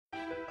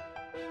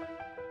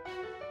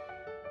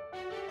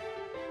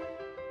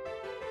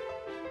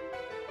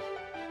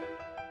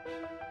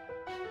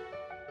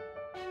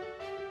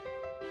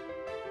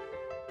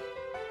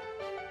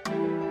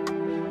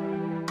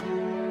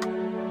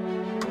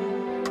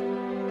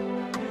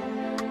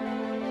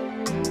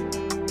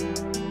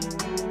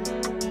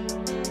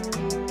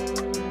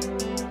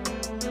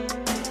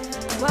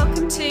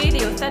to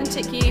the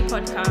Authentic You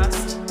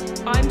podcast.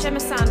 I'm Gemma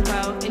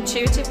Sandwell,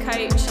 intuitive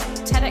coach,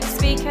 TEDx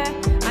speaker,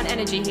 and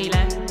energy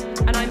healer,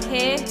 and I'm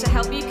here to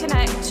help you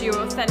connect to your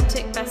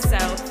authentic best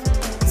self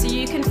so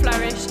you can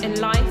flourish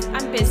in life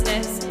and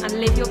business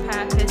and live your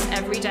purpose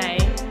every day.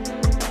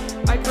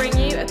 I bring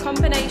you a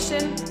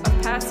combination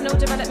of personal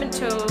development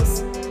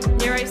tools,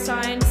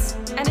 neuroscience,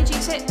 energy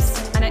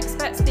tips, and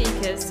expert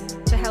speakers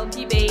to help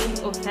you be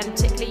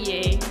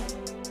authentically you.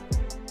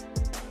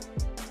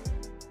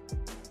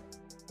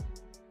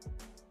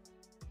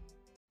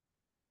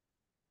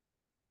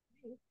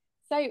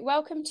 So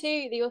welcome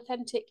to the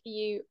Authentic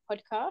You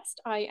podcast.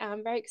 I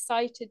am very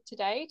excited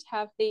today to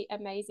have the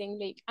amazing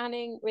Luke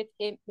Anning with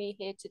me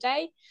here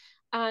today.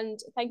 And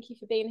thank you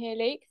for being here,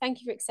 Luke.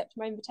 Thank you for accepting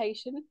my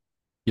invitation.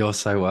 You're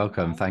so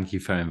welcome. Thank you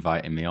for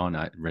inviting me on.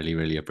 I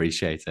really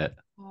appreciate it.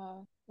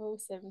 Oh,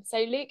 awesome. So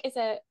Luke is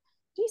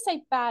do you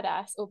say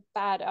badass or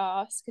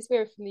badass? Because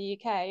we're from the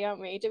UK,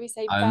 aren't we? Do we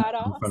say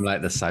badass? I'm from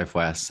like the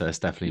Southwest, so it's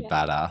definitely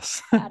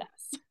badass. Badass.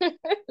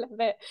 Love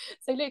it.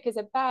 So Luke is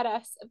a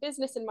badass, a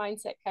business and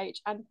mindset coach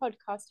and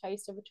podcast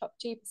host of a top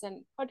 2%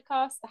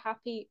 podcast, The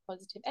Happy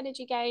Positive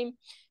Energy Game.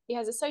 He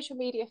has a social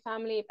media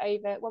family of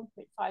over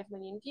 1.5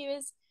 million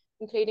viewers,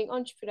 including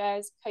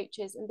entrepreneurs,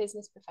 coaches, and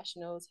business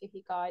professionals who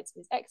he guides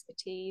with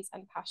expertise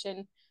and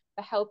passion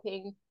for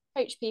helping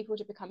coach people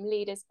to become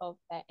leaders of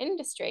their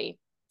industry.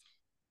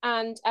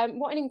 And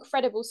what an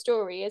incredible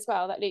story as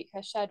well that Luke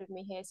has shared with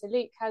me here. So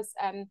Luke has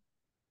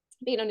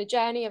been on a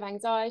journey of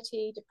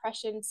anxiety,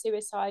 depression,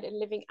 suicide, and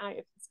living out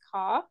of his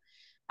car.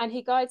 And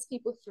he guides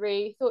people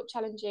through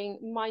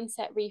thought-challenging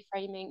mindset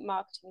reframing,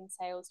 marketing, and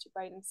sales to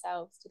grow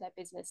themselves to their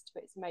business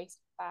to its most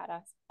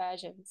badass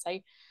version. So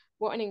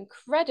what an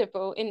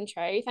incredible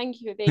intro.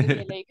 Thank you for being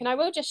here, Luke. And I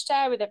will just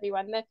share with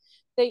everyone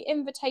the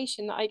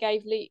invitation that I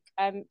gave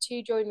Luke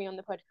to join me on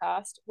the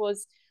podcast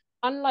was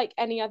unlike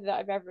any other that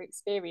I've ever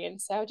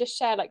experienced. So I'll just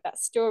share like that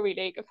story,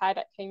 Luke, of how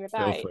that came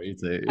about. Feel free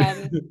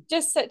to.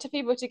 Just to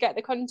people to get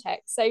the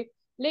context. So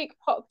Luke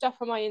popped up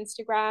on my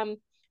Instagram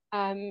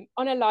on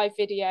a live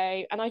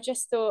video, and I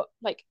just thought,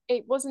 like,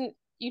 it wasn't,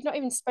 you've not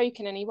even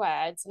spoken any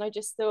words, and I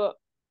just thought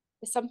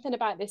there's something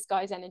about this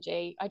guy's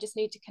energy. I just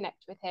need to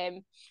connect with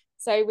him.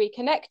 So we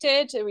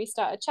connected and we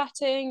started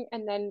chatting,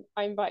 and then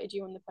I invited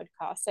you on the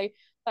podcast. So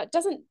that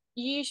doesn't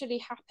usually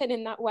happen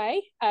in that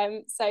way.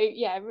 So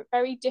yeah,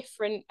 very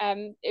different.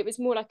 It was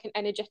more like an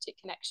energetic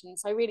connection.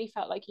 So I really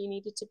felt like you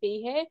needed to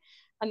be here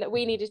and that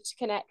we needed to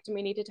connect and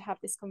we needed to have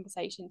this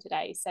conversation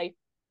today. So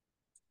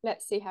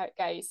let's see how it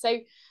goes. So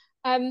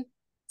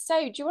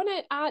do you want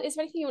to add, is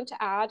there anything you want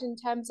to add in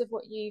terms of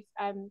what you've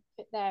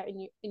put there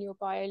in your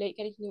bio, Luke?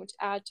 Anything you want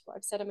to add to what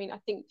I've said? I mean, I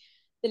think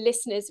the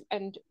listeners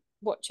and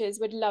watchers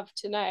would love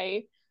to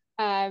know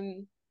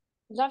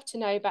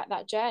about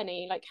that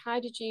journey. Like, how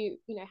did you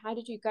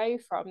go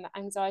from that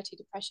anxiety,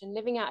 depression,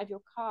 living out of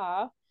your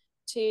car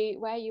to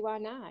where you are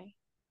now?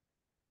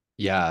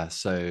 Yeah,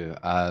 so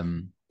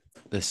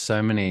there's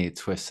so many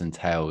twists and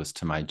tales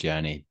to my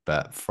journey,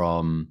 but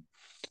from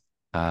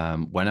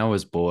when I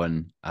was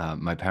born,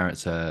 my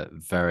parents are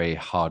very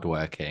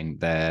hardworking.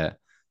 They're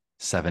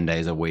 7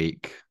 days a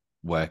week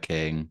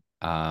working,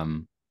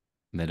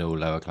 middle,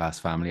 lower class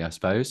family, I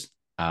suppose.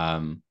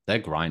 They're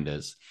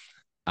grinders.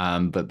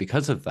 But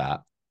because of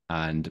that,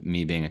 and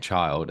me being a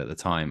child at the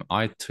time,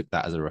 I took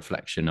that as a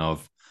reflection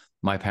of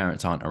my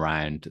parents aren't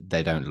around,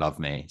 they don't love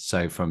me.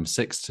 So from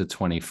 6 to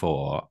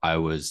 24, I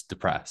was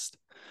depressed.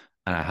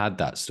 And I had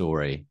that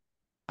story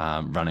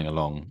running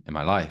along in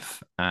my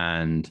life.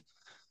 And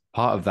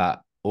part of that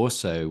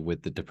also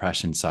with the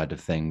depression side of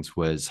things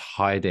was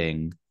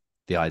hiding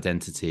the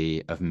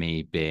identity of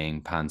me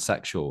being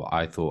pansexual.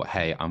 I thought,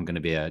 hey, I'm going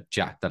to be a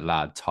Jack the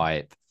Lad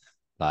type,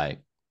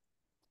 like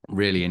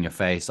really in your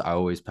face. I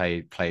always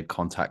played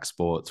contact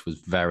sports, was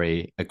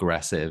very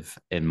aggressive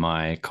in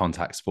my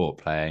contact sport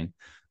playing.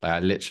 Like I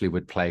literally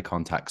would play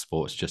contact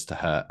sports just to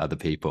hurt other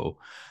people.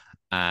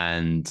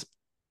 And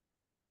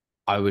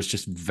I was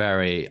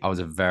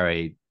a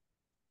very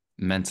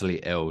mentally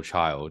ill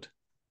child.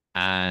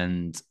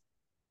 And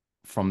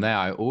from there,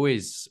 I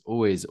always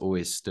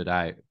stood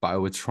out, but I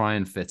would try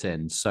and fit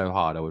in so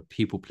hard. I would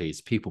people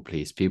please.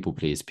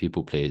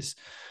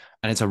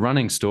 And it's a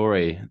running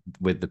story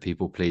with the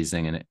people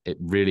pleasing, and it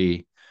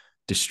really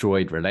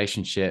destroyed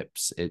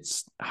relationships.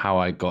 It's how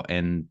I got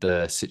in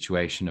the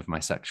situation of my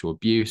sexual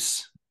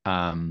abuse.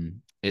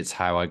 It's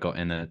how I got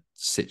in a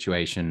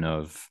situation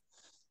of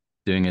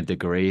doing a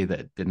degree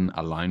that didn't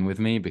align with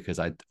me because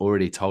I'd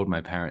already told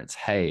my parents,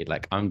 hey,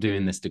 like I'm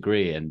doing this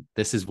degree and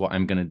this is what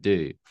I'm going to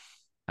do.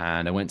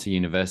 And I went to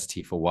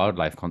university for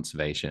wildlife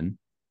conservation.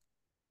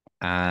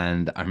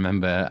 And I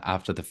remember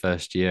after the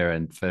first year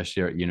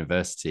at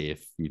university,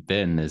 if you've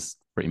been, is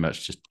pretty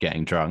much just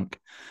getting drunk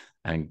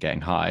and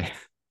getting high.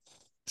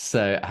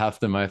 So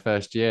after my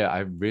first year, I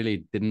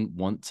really didn't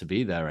want to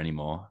be there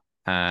anymore.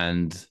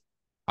 And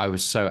I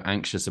was so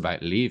anxious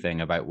about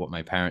leaving, about what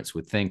my parents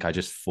would think. I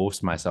just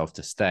forced myself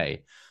to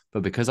stay.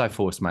 But because I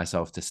forced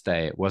myself to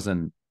stay, it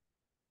wasn't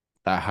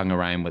that I hung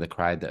around with a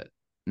crowd that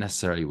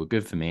necessarily were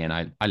good for me. And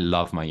I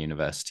love my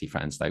university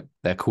friends. Like,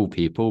 they're cool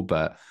people,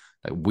 but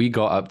like, we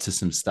got up to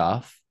some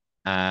stuff.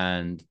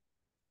 And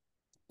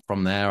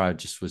from there, I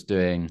just was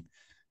doing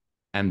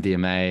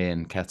MDMA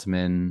and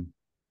ketamine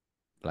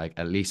like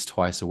at least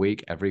twice a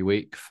week, every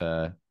week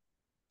for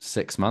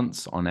 6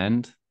 months on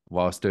end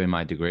whilst doing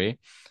my degree.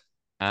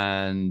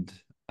 And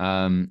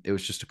it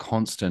was just a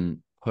constant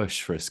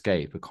push for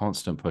escape, a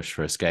constant push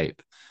for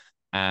escape.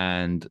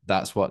 And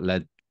that's what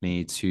led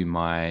me to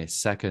my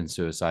second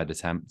suicide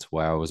attempt,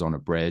 where I was on a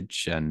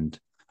bridge, and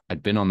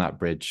I'd been on that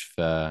bridge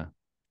for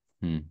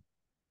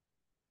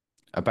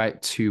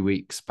about 2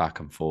 weeks back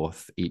and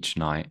forth each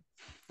night.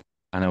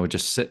 And I would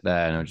just sit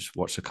there and I would just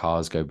watch the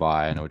cars go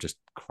by and I would just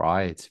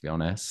cry, to be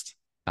honest.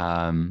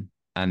 And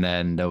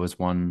then there was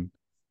one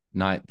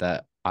night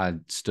that I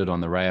stood on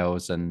the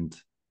rails and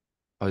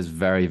I was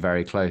very,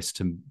 very close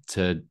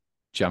to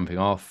jumping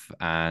off.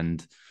 And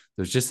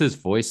there was just this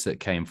voice that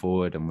came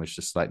forward and was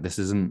just like, this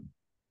isn't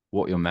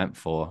what you're meant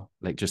for.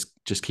 Like, just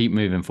keep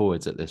moving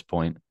forwards at this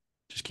point.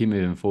 Just keep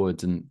moving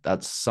forwards. And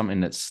that's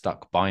something that's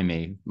stuck by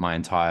me my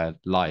entire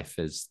life,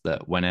 is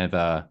that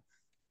whenever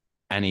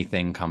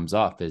anything comes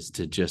up, is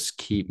to just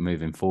keep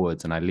moving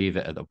forwards. And I leave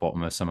it at the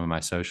bottom of some of my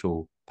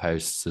social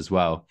posts as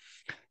well.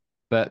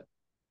 But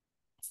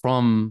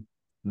from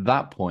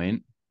that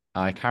point,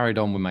 I carried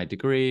on with my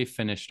degree,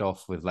 finished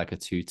off with like a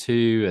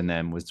 2-2, and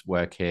then was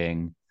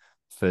working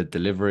for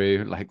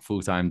delivery, like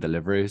full-time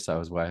delivery. So I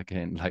was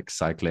working like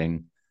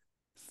cycling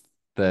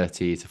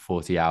 30 to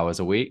 40 hours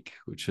a week,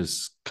 which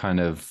was kind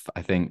of,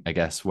 I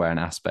guess where an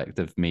aspect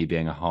of me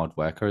being a hard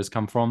worker has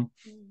come from.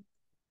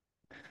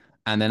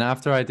 And then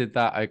after I did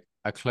that,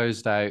 I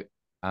closed out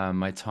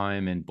my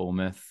time in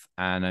Bournemouth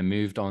and I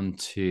moved on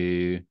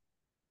to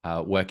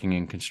working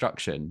in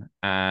construction.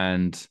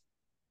 And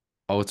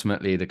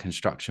ultimately, the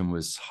construction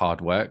was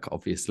hard work,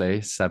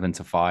 obviously, 7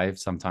 to 5,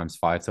 sometimes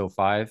 5 till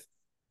 5.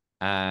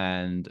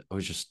 And I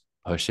was just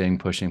pushing,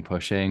 pushing,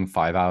 pushing,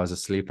 5 hours of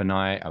sleep a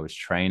night. I was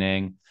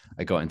training.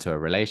 I got into a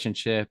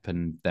relationship.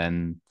 And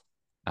then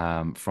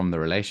from the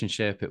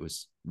relationship, it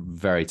was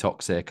very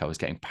toxic. I was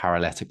getting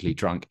paralytically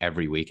drunk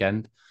every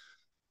weekend.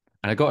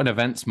 And I got an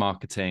events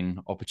marketing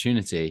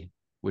opportunity,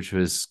 which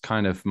was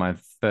kind of my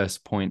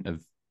first point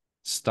of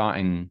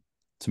starting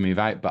to move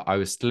out. But I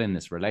was still in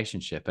this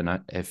relationship.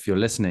 And if you're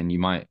listening, you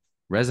might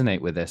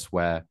resonate with this,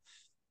 where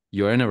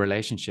you're in a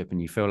relationship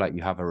and you feel like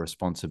you have a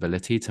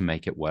responsibility to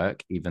make it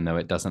work, even though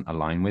it doesn't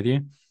align with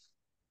you.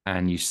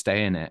 And you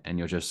stay in it and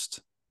you're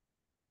just,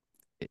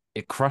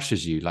 it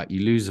crushes you. Like,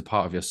 you lose a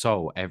part of your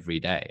soul every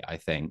day, I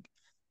think.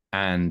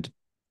 And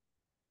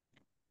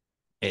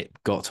it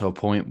got to a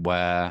point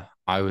where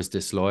I was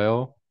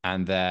disloyal,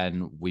 and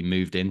then we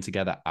moved in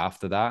together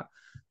after that.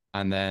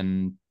 And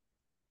then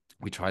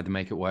we tried to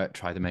make it work,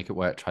 tried to make it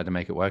work, tried to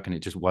make it work, and it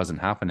just wasn't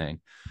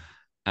happening.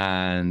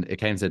 And it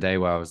came to a day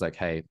where I was like,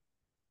 hey,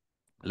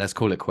 let's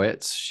call it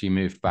quits. She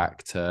moved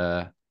back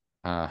to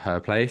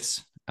her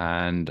place,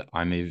 and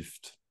I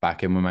moved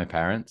back in with my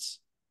parents.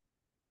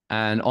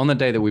 And on the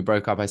day that we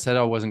broke up, I said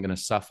I wasn't going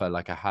to suffer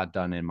like I had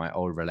done in my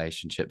old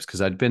relationships, because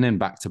I'd been in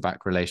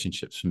back-to-back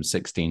relationships from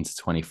 16 to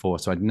 24.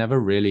 So I'd never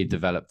really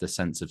developed a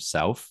sense of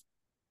self.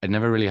 I'd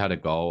never really had a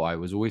goal. I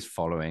was always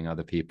following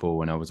other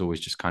people and I was always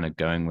just kind of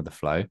going with the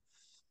flow.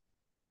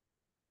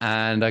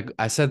 And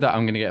I said that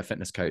I'm going to get a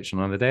fitness coach.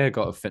 And on the day I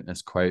got a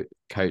fitness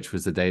coach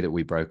was the day that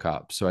we broke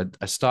up. So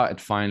I started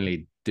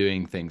finally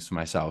doing things for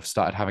myself,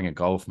 started having a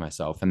goal for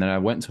myself. And then I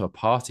went to a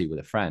party with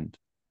a friend.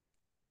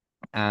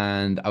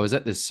 And I was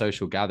at this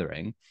social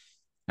gathering,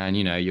 and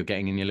you're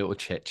getting in your little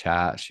chit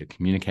chats, you're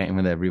communicating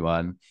with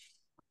everyone.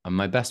 And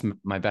my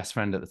best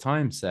friend at the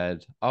time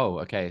said, "Oh,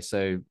 okay,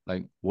 so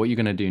like, what are you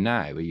gonna do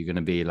now? Are you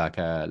gonna be like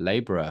a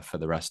laborer for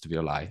the rest of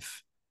your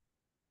life?"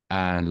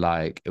 And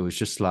like, it was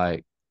just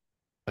like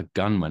a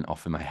gun went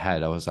off in my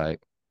head. I was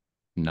like,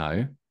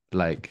 no,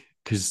 like,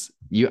 because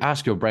you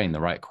ask your brain the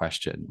right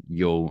question,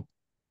 you'll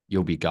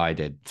be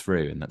guided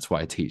through. And that's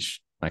why I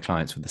teach my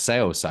clients with the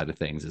sales side of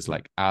things, is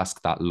like,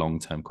 ask that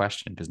long-term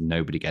question, because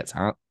nobody gets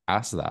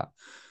asked that.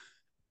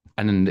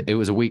 And then it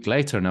was a week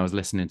later and I was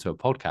listening to a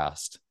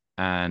podcast,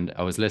 and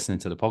I was listening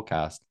to the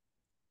podcast,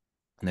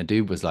 and the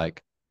dude was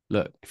like,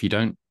 look, if you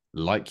don't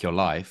like your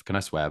life, can I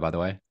swear, by the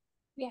way?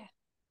 Yeah.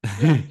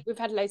 Yeah, we've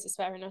had loads of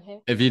swearing on here.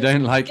 If you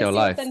don't like your It's the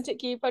life,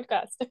 Authentic You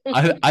podcast.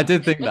 I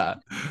did think that.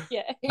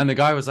 Yeah. And the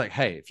guy was like,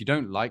 hey, if you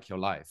don't like your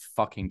life,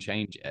 fucking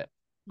change it.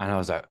 And I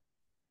was like,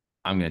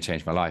 I'm going to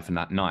change my life. And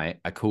that night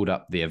I called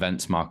up the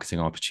events marketing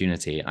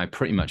opportunity. And I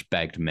pretty much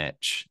begged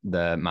Mitch,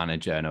 the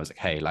manager, and I was like,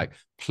 hey, like,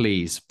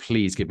 please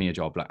give me a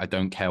job. Like, I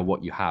don't care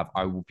what you have.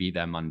 I will be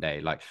there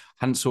Monday. Like,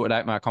 hadn't sorted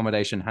out my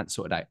accommodation, hadn't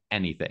sorted out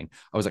anything.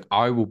 I was like,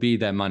 I will be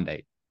there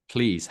Monday.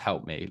 Please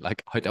help me.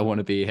 Like, I don't want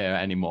to be here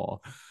anymore.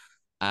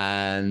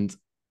 And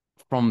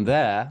from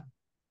there,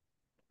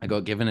 I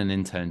got given an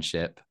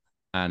internship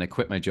and I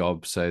quit my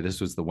job. So this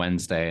was the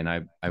Wednesday, and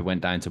I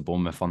went down to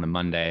Bournemouth on the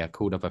Monday. I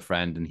called up a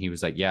friend and he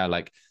was like, yeah,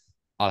 like,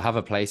 I'll have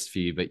a place for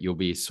you, but you'll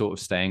be sort of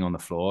staying on the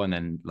floor. And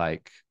then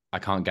like, I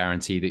can't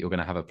guarantee that you're going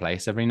to have a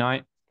place every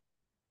night.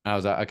 And I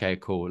was like, okay,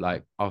 cool.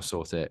 Like, I'll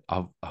sort it.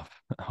 I'll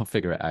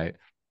figure it out.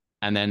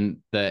 And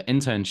then the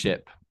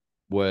internship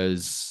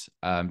was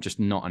just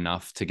not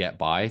enough to get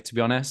by, to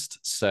be honest.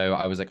 So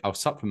I was like, I'll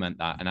supplement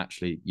that and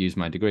actually use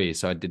my degree.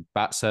 So I did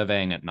bat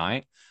surveying at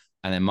night,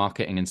 and then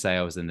marketing and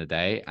sales in the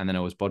day. And then I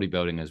was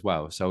bodybuilding as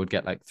well. So I would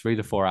get like 3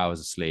 to 4 hours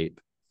of sleep,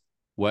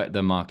 work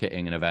the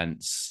marketing and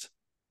events,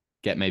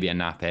 get maybe a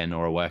nap in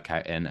or a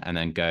workout in, and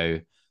then go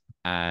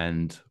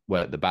and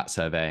work the bat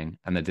surveying.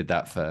 And I did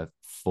that for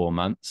 4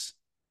 months.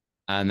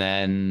 And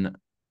then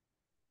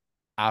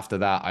after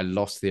that, I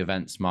lost the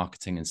events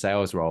marketing and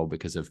sales role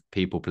because of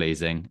people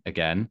pleasing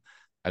again.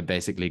 I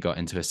basically got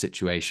into a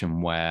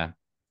situation where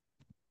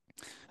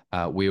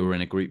we were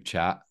in a group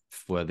chat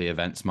for the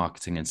events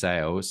marketing and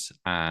sales,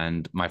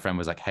 and my friend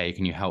was like, hey,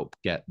 can you help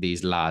get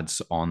these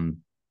lads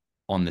on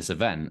this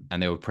event?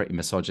 And they were pretty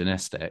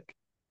misogynistic,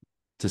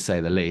 to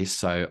say the least.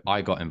 So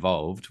I got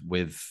involved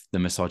with the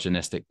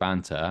misogynistic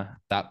banter.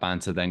 That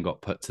banter then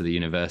got put to the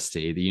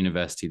university. The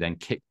university then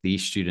kicked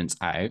these students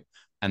out,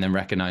 and then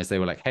recognized, they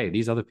were like, hey,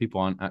 these other people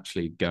aren't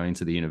actually going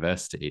to the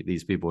university.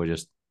 These people are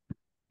just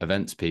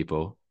events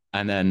people.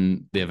 And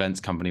then the events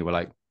company were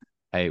like,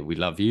 hey, we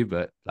love you,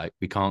 but like,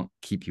 we can't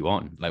keep you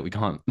on. Like, we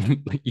can't,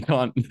 like, you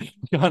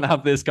can't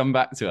have this come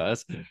back to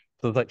us. So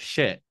I was like,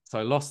 shit. So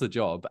I lost the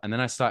job, and then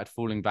I started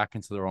falling back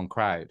into the wrong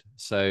crowd.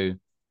 So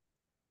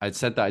I'd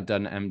said that I'd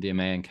done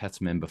MDMA and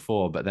ketamine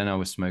before, but then I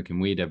was smoking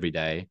weed every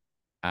day,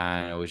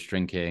 and I was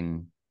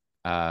drinking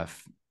uh,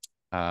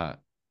 uh,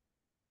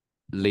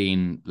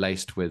 lean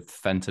laced with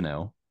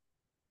fentanyl.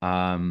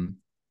 Um,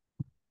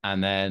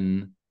 and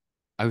then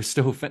I was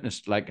still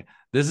fitness. Like,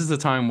 this is the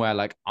time where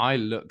like I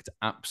looked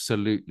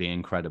absolutely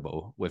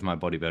incredible with my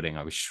bodybuilding.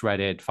 I was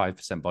shredded,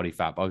 5% body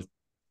fat, but I was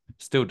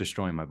still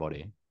destroying my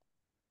body.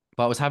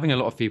 But I was having a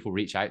lot of people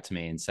reach out to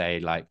me and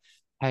say like,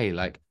 hey,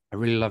 like, I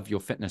really love your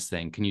fitness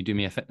thing. Can you do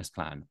me a fitness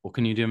plan? Or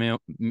can you do me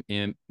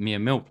a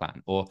meal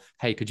plan? Or,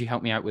 hey, could you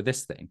help me out with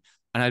this thing?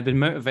 And I'd been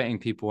motivating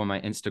people on my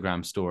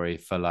Instagram story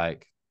for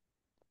like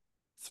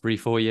 3,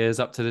 4 years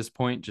up to this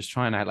point, just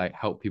trying to like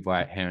help people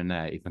out here and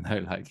there, even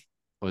though like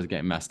I was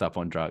getting messed up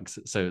on drugs.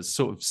 So it's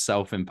sort of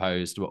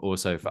self-imposed, but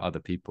also for other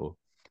people.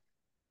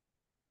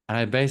 And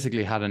I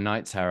basically had a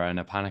night terror and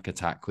a panic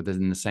attack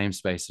within the same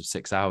space of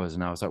 6 hours.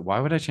 And I was like, why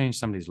would I change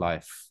somebody's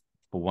life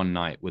for one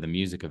night with a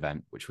music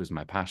event, which was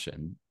my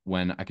passion,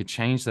 when I could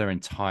change their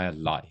entire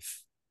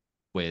life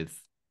with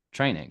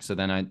training? So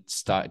then I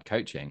started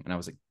coaching, and I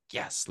was like,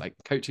 yes, like,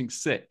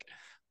 coaching's sick.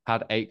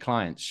 Had 8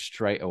 clients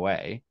straight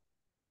away.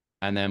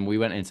 And then we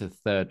went into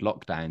third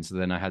lockdown. So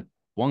then I had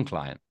one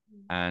client,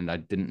 and I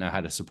didn't know how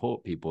to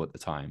support people at the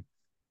time.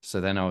 So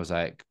then I was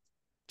like,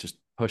 just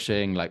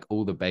pushing like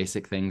all the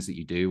basic things that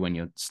you do when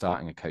you're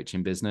starting a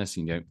coaching business.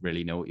 You don't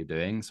really know what you're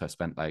doing. So I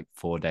spent like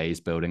 4 days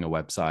building a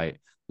website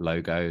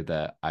logo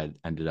that I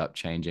ended up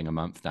changing a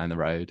month down the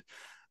road.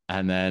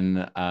 And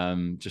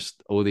then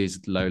just all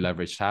these low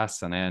leverage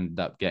tasks. And I ended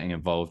up getting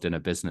involved in a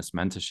business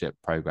mentorship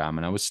program.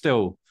 And I was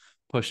still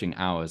pushing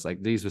hours.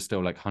 Like, these were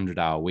still like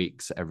 100-hour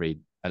weeks every,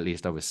 at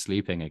least I was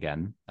sleeping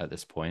again at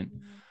this point.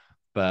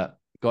 But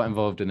got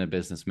involved in a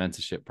business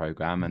mentorship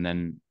program, and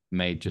then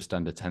made just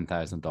under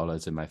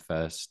 $10,000 in my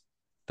first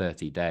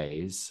 30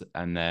 days.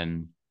 And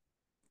then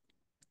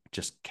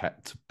just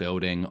kept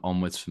building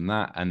onwards from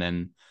that. And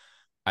then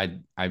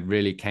I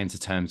really came to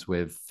terms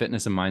with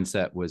fitness and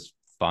mindset was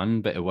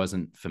fun, but it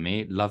wasn't for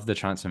me. Loved the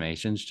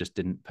transformations, just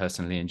didn't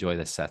personally enjoy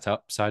the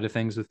setup side of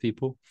things with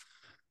people.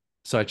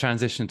 So I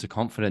transitioned to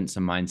confidence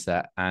and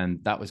mindset, and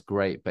that was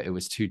great, but it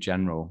was too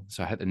general.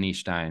 So I had to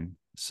niche down.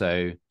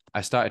 So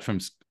I started from,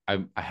 I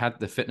had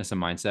the fitness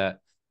and mindset,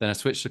 then I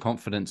switched to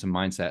confidence and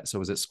mindset. So I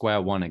was at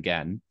square one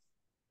again.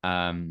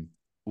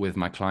 With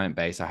my client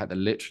base, I had to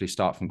literally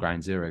start from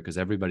ground zero because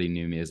everybody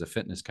knew me as a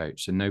fitness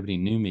coach. So nobody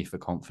knew me for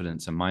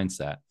confidence and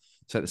mindset.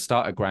 So at the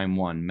start of ground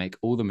one, make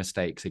all the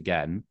mistakes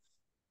again,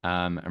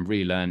 and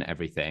relearn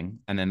everything.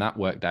 And then that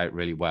worked out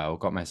really well.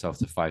 Got myself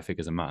to 5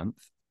 figures a month.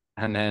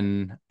 And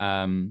then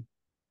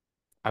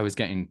I was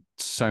getting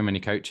so many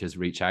coaches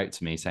reach out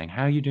to me saying,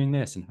 how are you doing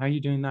this? And how are you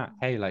doing that?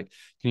 Hey, like,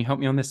 can you help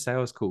me on this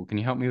sales call? Can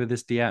you help me with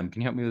this DM?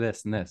 Can you help me with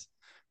this and this?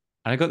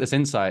 And I got this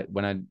insight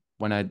when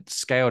I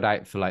scaled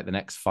out for like the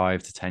next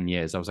 5 to 10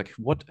 years. I was like,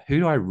 who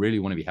do I really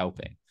want to be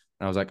helping?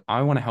 And I was like,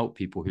 I want to help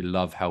people who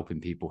love helping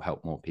people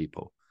help more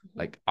people.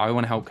 Like, I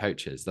want to help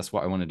coaches. That's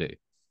what I want to do.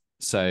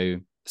 So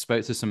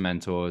spoke to some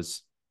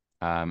mentors,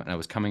 and I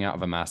was coming out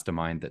of a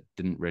mastermind that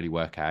didn't really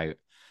work out.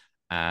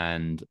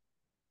 And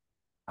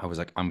I was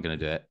like, I'm going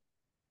to do it.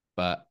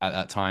 But at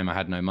that time, I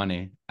had no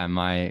money. And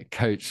my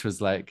coach at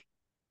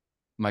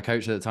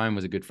the time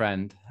was a good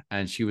friend.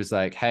 And she was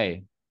like,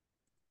 hey,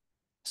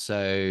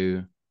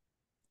 so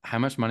how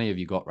much money have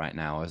you got right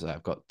now? I was like,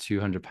 I've got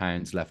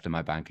 £200 left in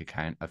my bank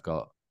account. I've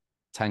got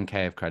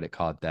 10K of credit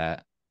card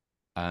debt,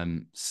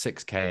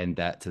 6K in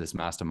debt to this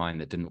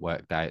mastermind that didn't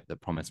work out,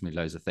 that promised me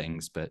loads of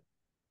things, but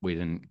we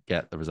didn't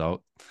get the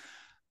result.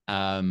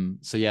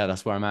 So yeah,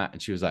 that's where I'm at.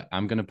 And she was like,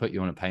 I'm going to put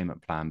you on a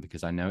payment plan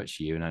because I know it's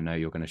you and I know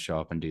you're going to show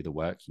up and do the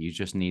work. You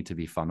just need to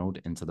be funneled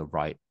into the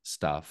right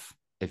stuff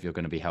if you're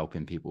going to be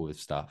helping people with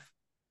stuff.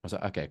 I was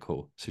like, okay,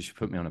 cool. So she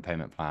put me on a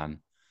payment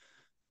plan,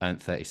 earned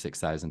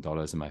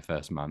 $36,000 in my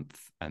first month,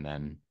 and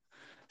then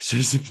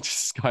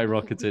just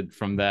skyrocketed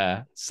from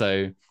there.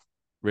 So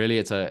really,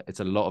 it's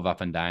a lot of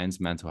up and downs,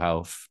 mental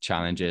health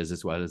challenges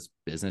as well as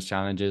business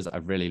challenges.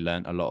 I've really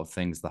learned a lot of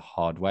things the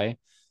hard way,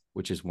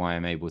 which is why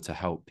I'm able to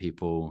help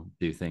people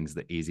do things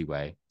the easy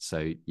way.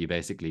 So you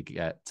basically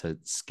get to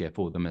skip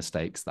all the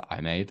mistakes that I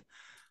made,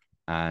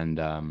 and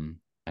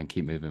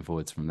keep moving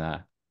forwards from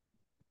there.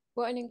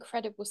 What an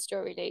incredible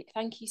story, Luke.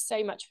 Thank you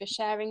so much for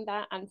sharing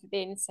that and for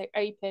being so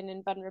open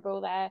and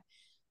vulnerable there.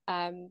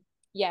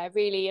 Yeah,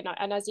 really.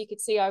 And as you could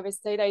see, I was,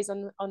 so those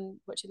on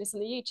watching this on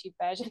the YouTube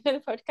version of the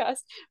podcast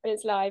when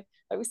it's live,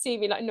 I will see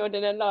me like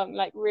nodding along,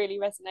 like really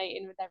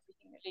resonating with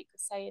everything that Luke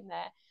was saying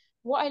there.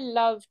 What I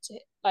loved,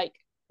 like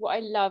what I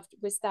loved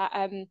was that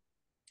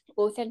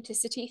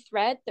authenticity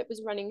thread that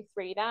was running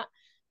through that.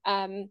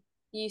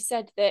 You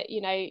said that, you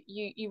know,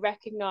 you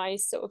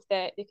recognize sort of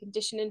the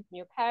conditioning from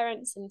your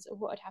parents and sort of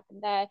what had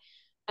happened there,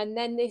 and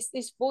then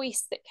this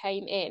voice that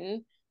came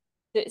in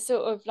that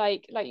sort of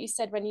like you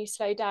said, when you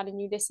slow down and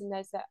you listen,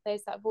 there's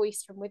that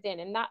voice from within,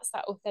 and that's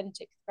that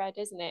authentic thread,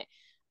 isn't it?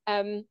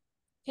 Can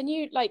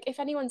you, like, if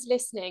anyone's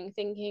listening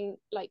thinking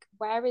like,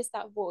 where is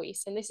that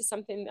voice, and this is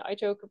something that I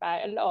talk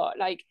about a lot,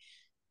 like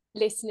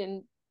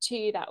listening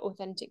to that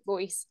authentic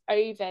voice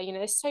over, you know,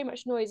 there's so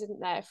much noise, isn't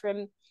there,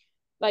 from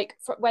like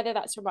whether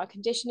that's from our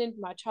conditioning,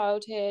 from our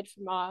childhood,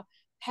 from our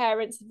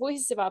parents, the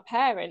voices of our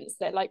parents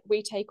that like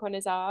we take on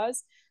as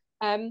ours.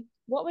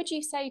 What would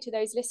you say to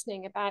those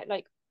listening about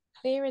like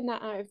clearing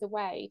that out of the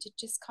way to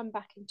just come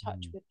back in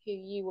touch with who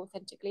you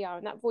authentically are,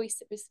 and that voice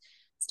that was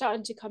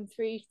starting to come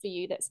through for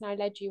you that's now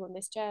led you on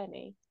this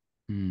journey?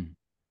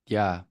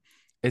 Yeah,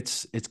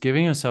 it's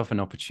giving yourself an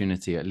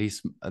opportunity. At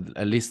least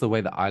the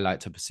way that I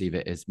like to perceive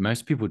it is,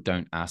 most people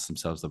don't ask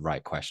themselves the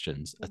right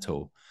questions at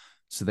all.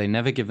 So they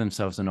never give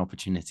themselves an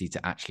opportunity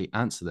to actually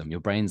answer them. Your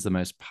brain's the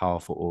most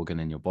powerful organ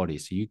in your body.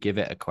 So you give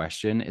it a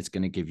question, it's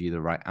going to give you the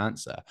right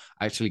answer.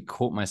 I actually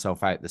caught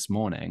myself out this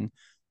morning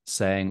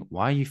saying,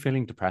 why are you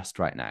feeling depressed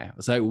right now? I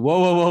was like, whoa,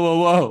 whoa, whoa, whoa,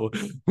 whoa.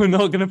 We're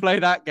not going to play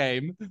that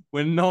game.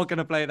 We're not going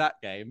to play that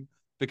game.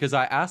 Because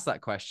I asked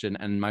that question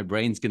and my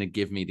brain's going to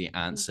give me the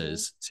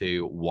answers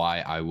to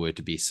why I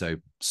would be so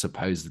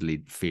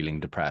supposedly feeling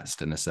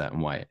depressed in a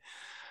certain way.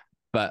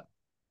 But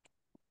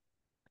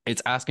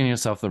it's asking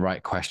yourself the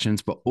right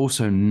questions, but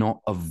also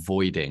not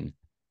avoiding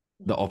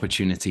the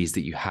opportunities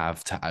that you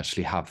have to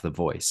actually have the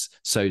voice.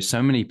 So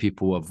many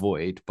people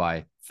avoid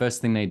by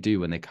first thing they do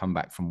when they come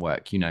back from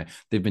work. You know,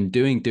 they've been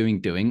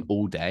doing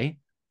all day,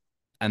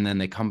 and then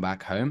they come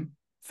back home.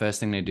 First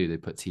thing they do, they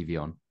put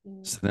TV on.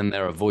 So then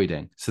they're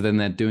avoiding. So then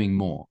they're doing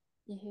more.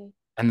 And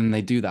then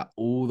they do that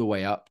all the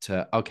way up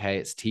to, okay,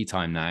 it's tea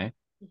time now.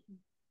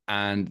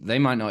 And they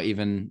might not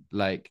even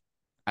like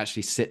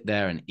actually sit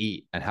there and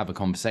eat and have a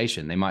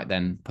conversation. They might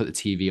then put the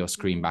TV or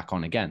screen back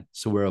on again.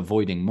 So we're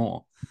avoiding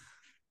more.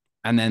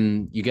 And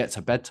then you get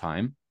to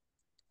bedtime.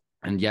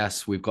 And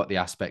yes, we've got the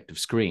aspect of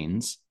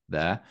screens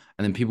there.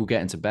 And then people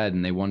get into bed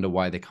and they wonder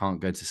why they can't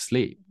go to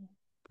sleep.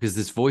 Because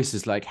this voice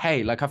is like,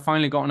 hey, like I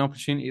finally got an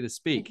opportunity to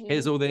speak.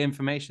 Here's all the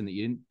information that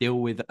you didn't deal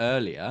with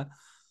earlier.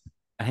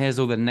 And here's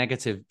all the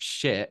negative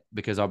shit,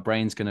 because our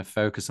brain's going to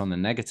focus on the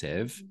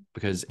negative.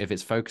 Because if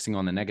it's focusing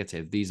on the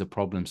negative, these are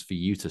problems for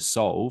you to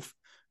solve,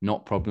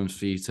 not problems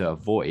for you to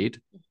avoid.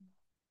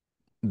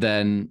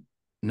 Then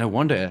no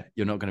wonder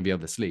you're not going to be able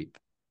to sleep.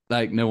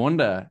 Like, no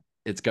wonder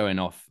it's going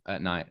off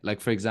at night.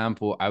 Like, for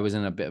example, I was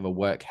in a bit of a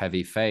work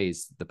heavy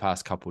phase the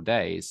past couple of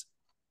days,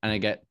 and I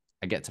get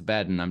to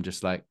bed and I'm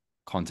just like,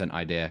 content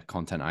idea,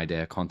 content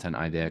idea, content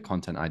idea,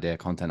 content idea,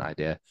 content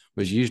idea,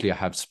 whereas usually I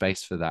have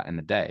space for that in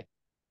the day.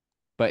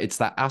 But it's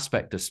that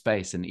aspect of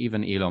space. And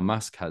even Elon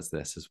Musk has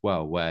this as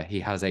well, where he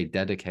has a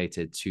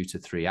dedicated 2 to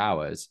 3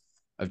 hours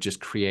of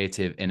just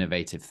creative,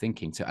 innovative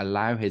thinking to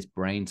allow his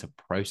brain to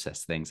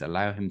process things,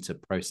 allow him to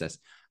process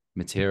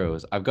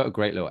materials. I've got a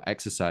great little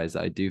exercise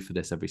that I do for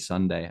this every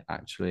Sunday,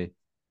 actually.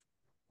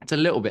 It's a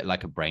little bit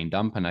like a brain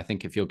dump. And I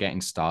think if you're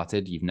getting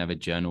started, you've never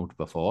journaled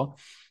before,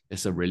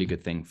 it's a really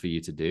good thing for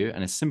you to do.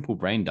 And a simple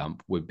brain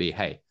dump would be,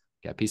 hey,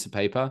 get a piece of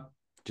paper,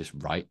 just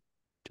write.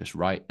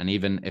 And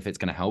even if it's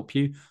going to help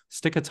you,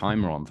 stick a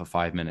timer on for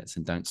 5 minutes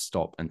and don't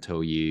stop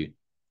until you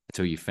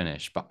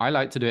finish. But I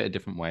like to do it a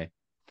different way.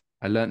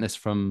 I learned this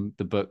from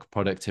the book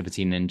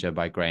Productivity Ninja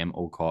by Graham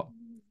Alcott.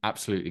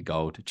 Absolutely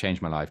gold. It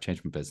changed my life,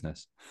 changed my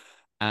business.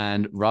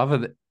 And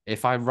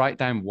if I write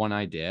down one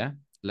idea,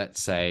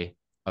 let's say,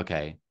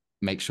 okay,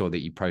 make sure that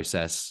you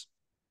process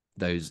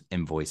those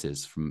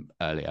invoices from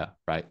earlier,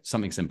 right?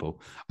 Something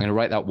simple. I'm going to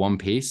write that one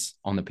piece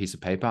on the piece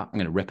of paper. I'm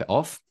going to rip it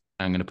off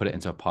and I'm going to put it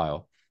into a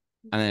pile.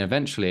 And then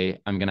eventually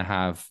I'm going to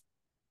have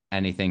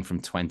anything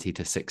from 20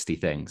 to 60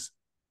 things.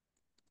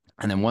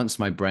 And then once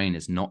my brain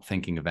is not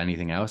thinking of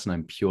anything else and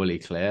I'm purely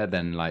clear,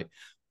 then like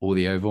all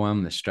the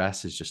overwhelm, the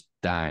stress is just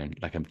down.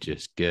 Like I'm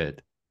just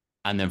good.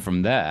 And then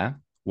from there,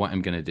 what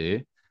I'm going to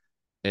do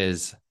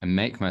is I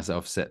make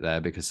myself sit there,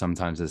 because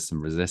sometimes there's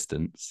some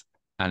resistance,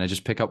 and I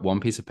just pick up one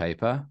piece of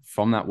paper.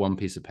 From that one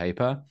piece of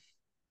paper,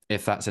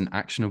 if that's an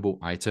actionable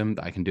item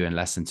that I can do in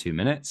less than 2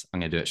 minutes, I'm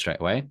going to do it straight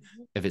away.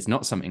 If it's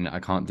not something that I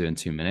can't do in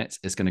 2 minutes,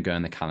 it's going to go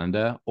in the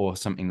calendar, or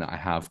something that I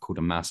have called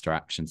a master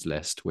actions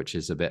list, which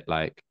is a bit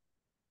like,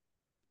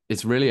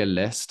 it's really a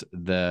list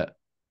that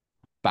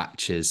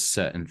batches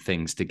certain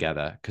things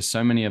together, because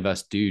so many of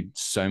us do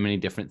so many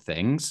different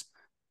things.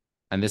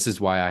 And this is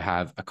why I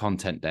have a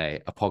content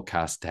day, a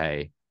podcast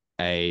day,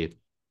 a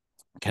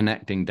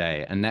connecting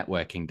day, a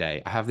networking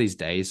day. I have these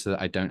days so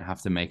that I don't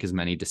have to make as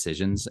many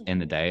decisions in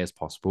the day as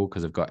possible,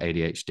 because I've got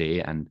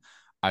ADHD and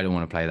I don't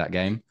want to play that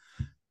game.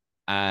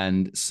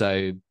 And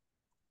so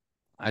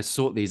I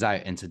sort these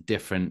out into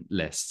different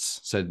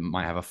lists. So I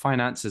might have a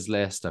finances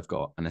list, I've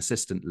got an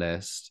assistant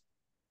list,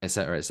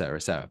 etc., etc.,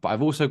 etc. But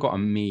I've also got a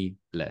me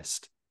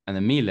list. And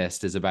the me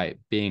list is about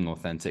being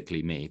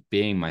authentically me,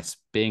 being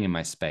in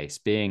my space,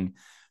 being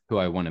who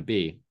I want to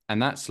be.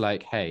 And that's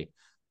like, hey,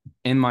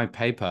 in my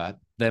paper,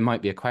 there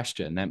might be a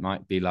question that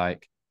might be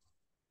like,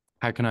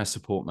 how can I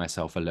support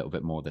myself a little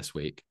bit more this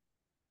week?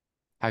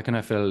 How can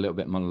I feel a little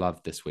bit more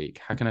loved this week?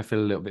 How can I feel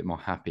a little bit more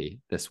happy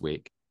this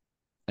week?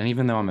 And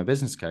even though I'm a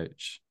business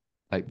coach,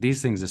 like,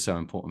 these things are so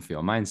important for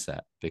your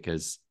mindset,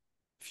 because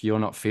if you're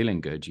not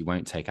feeling good, you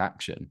won't take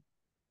action.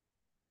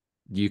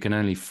 You can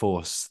only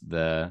force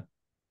the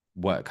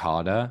work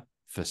harder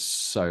for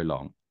so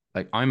long.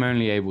 Like, I'm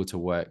only able to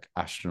work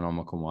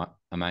astronomical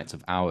amounts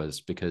of hours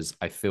because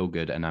I feel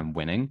good and I'm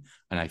winning,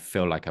 and I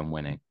feel like I'm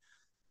winning.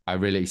 I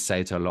really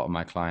say to a lot of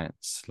my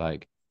clients,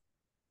 like,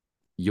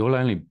 you'll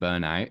only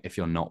burn out if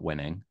you're not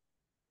winning.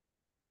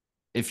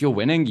 If you're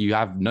winning, you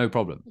have no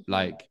problem.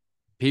 Like,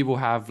 people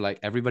have, like,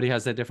 everybody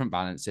has their different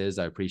balances.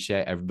 I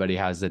appreciate everybody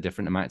has their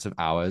different amounts of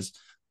hours,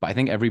 but I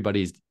think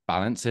everybody's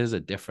balances are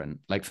different.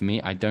 Like, for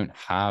me, I don't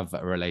have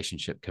a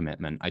relationship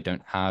commitment. I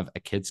don't have a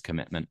kids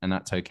commitment, and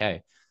that's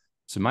okay.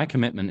 So my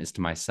commitment is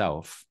to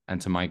myself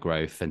and to my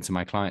growth and to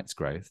my clients'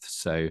 growth.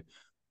 So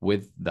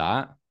with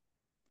that,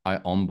 I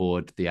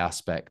onboard the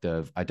aspect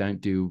of, I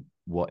don't do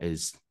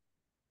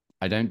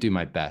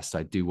my best.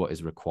 I do what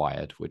is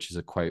required, which is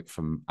a quote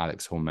from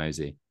Alex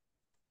Hormozy.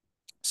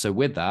 So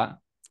with that,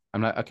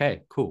 I'm like,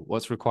 okay, cool.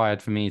 What's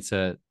required for me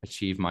to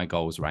achieve my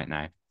goals right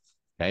now?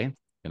 Okay, I'm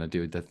going to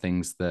do the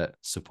things that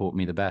support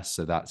me the best.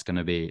 So that's going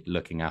to be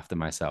looking after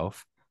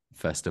myself,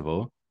 first of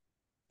all,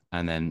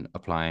 and then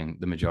applying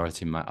the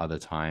majority of my other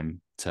time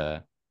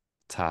to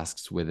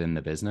tasks within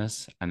the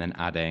business, and then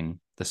adding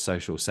the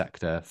social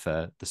sector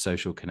for the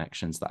social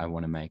connections that I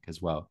want to make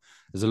as well.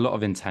 There's a lot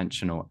of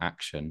intentional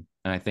action.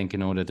 And I think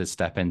in order to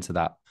step into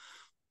that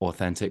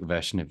authentic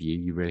version of you,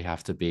 you really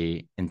have to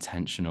be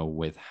intentional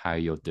with how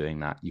you're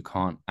doing that. You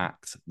can't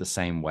act the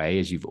same way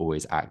as you've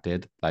always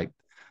acted. Like,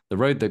 the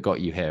road that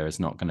got you here is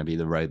not going to be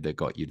the road that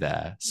got you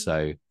there.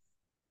 So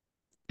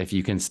if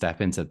you can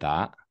step into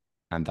that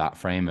and that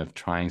frame of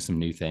trying some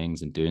new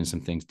things and doing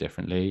some things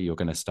differently, you're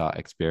going to start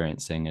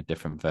experiencing a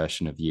different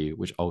version of you,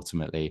 which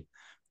ultimately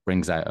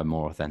brings out a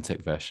more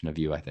authentic version of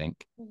you, I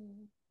think.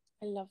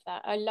 I love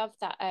that. I love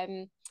that.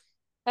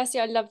 Firstly,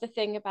 I love the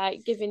thing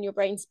about giving your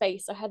brain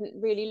space. I hadn't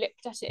really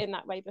looked at it in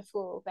that way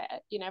before, but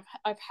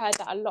I've heard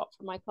that a lot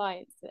from my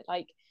clients, that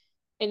like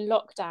in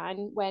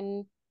lockdown,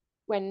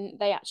 when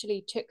they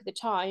actually took the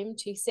time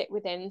to sit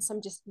within,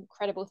 some just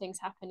incredible things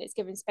happen. It's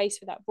given space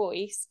for that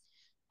voice.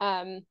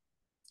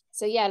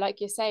 So yeah, like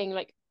you're saying,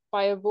 like,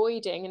 by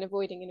avoiding and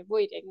avoiding and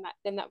avoiding that,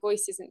 then that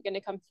voice isn't going to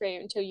come through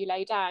until you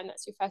lay down.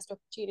 That's your first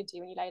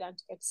opportunity, when you lay down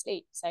to go to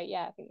sleep. So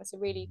yeah, I think that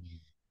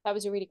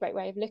was a really great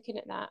way of looking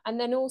at that. And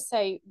then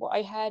also what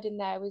I heard in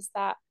there was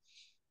that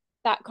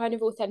kind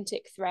of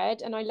authentic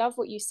thread. And I love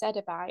what you said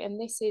about,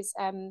 and this is,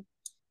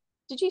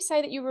 did you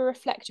say that you were a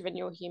reflector in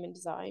your human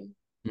design?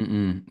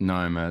 No,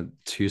 I'm a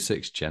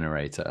 2-6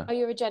 generator. Oh,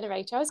 you're a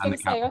generator. I was And going the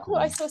to say, I thought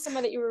I Capricorn. saw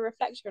somewhere that you were a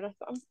reflector, and I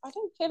thought, I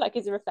don't feel like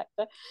he's a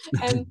reflector.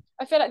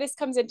 I feel like this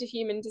comes into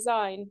human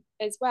design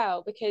as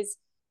well, because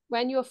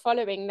when you're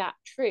following that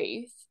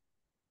truth,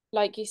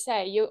 like you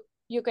say,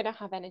 you're going to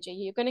have energy.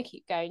 You're going to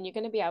keep going. You're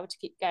going to be able to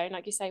keep going,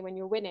 like you say, when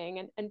you're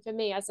winning. And for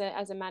me, as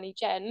a Manny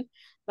Gen,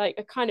 like,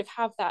 I kind of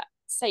have that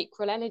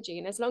sacral energy,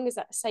 and as long as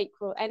that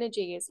sacral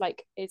energy is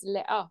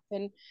lit up,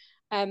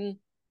 and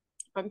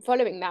I'm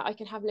following that, I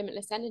can have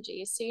limitless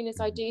energy. As soon as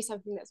I do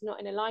something that's not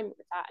in alignment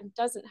with that and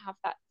doesn't have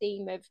that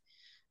theme of,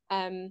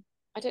 I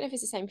don't know if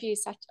it's the same for you.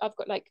 I've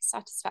got like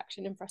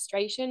satisfaction and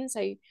frustration.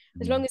 So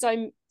as long as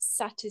I'm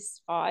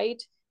satisfied,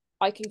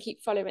 I can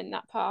keep following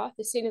that path.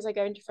 As soon as I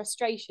go into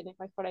frustration, if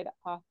I follow that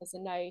path, there's a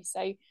no.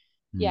 So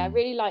yeah, I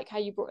really like how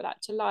you brought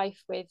that to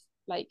life with,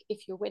 like,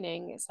 if you're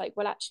winning, it's like,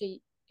 well,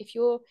 actually, if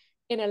you're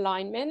in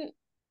alignment,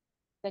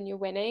 then you're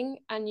winning,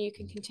 and you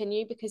can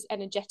continue, because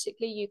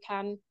energetically you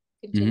can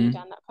continue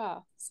down that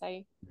path. So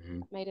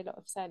that made a lot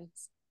of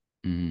sense.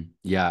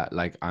 Yeah,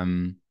 like,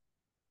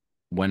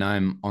 when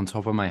I'm on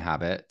top of my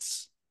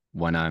habits,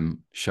 when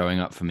I'm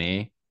showing up for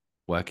me,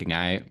 working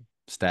out,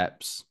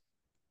 steps,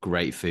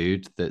 great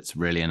food that's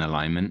really in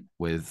alignment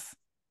with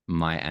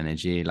my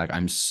energy. Like,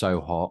 I'm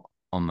so hot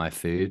on my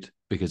food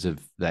because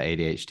of the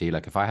ADHD.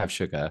 Like, if I have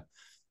sugar,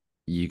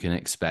 you can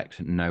expect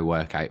no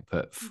work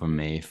output from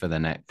me for the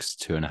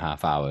next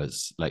 2.5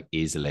 hours, like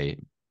easily.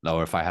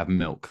 Or if I have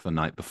milk the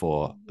night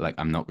before, like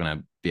I'm not going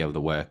to be able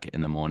to work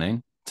in the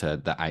morning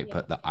to the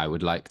output that I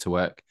would like to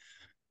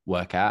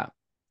work at.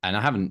 And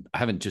I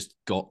haven't just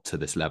got to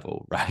this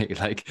level, right?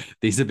 Like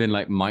these have been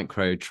like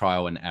micro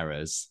trial and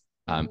errors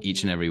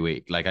each and every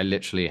week. Like I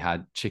literally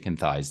had chicken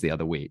thighs the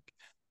other week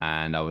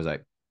and I was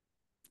like,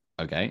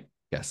 okay,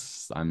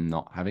 guess I'm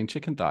not having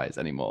chicken thighs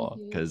anymore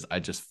because I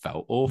just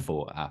felt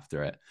awful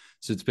after it.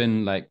 So it's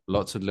been like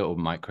lots of little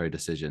micro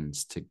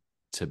decisions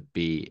to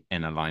be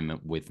in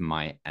alignment with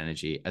my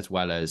energy, as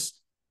well as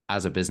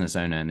a business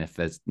owner. And if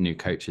there's new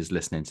coaches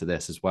listening to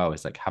this as well,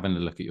 it's like having a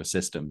look at your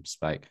systems,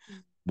 like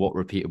what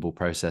repeatable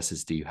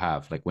processes do you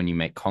have? Like when you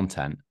make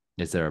content,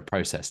 is there a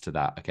process to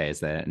that? Okay,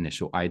 is there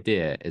initial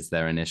idea? Is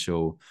there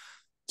initial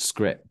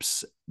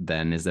scripts?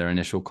 Then is there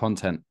initial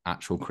content,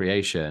 actual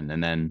creation?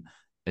 And then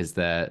is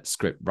there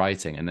script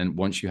writing? And then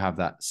once you have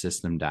that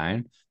system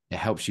down, it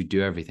helps you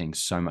do everything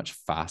so much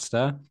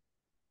faster.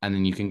 And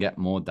then you can get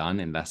more done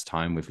in less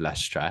time with less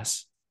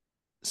stress.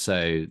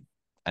 So,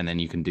 and then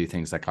you can do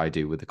things like I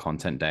do with the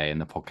content day and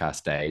the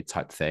podcast day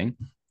type thing.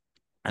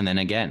 And then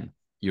again,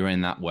 you're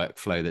in that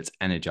workflow that's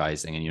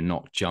energizing and you're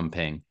not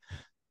jumping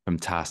from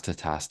task to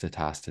task to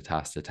task to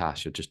task to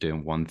task. You're just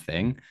doing one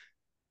thing.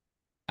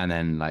 And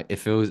then like it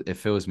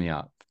fills me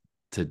up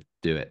to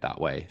do it that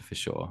way for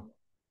sure.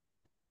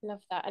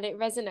 Love that. And it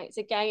resonates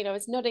again. I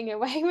was nodding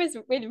away with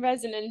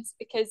resonance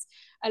because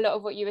a lot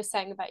of what you were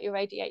saying about your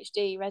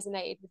ADHD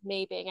resonated with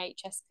me being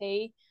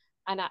HSP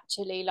and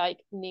actually like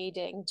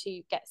needing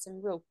to get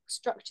some real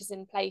structures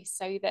in place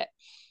so that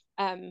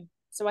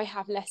so I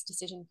have less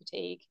decision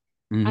fatigue.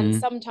 And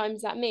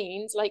sometimes that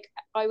means like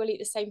I will eat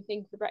the same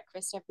thing for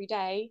breakfast every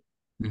day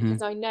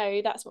because I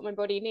know that's what my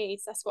body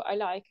needs. That's what I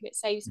like. And it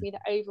saves me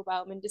the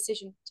overwhelm and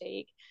decision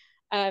fatigue.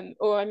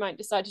 Or I might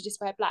decide to just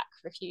wear black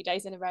for a few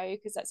days in a row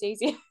because that's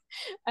easier.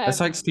 That's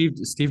like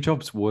Steve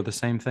Jobs wore the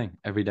same thing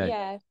every day.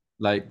 Yeah,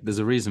 Like there's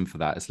a reason for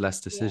that. It's less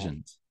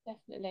decisions.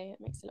 definitely. It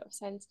makes a lot of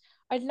sense.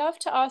 I'd love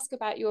to ask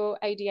about your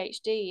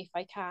ADHD if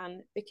I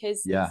can,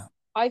 because Yeah.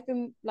 I've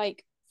been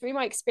like through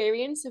my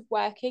experience of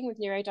working with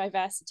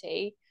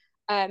neurodiversity,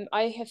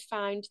 I have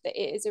found that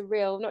it is a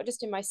real, not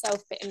just in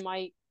myself, but in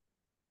my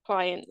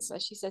clients,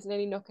 as she says,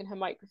 nearly knocking her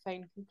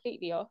microphone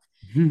completely off.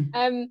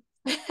 Um,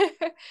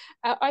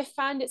 I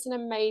found it's an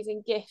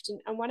amazing gift,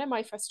 and one of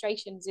my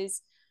frustrations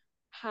is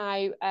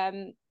how,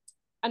 and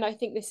I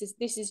think this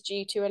is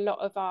due to a lot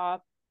of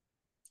our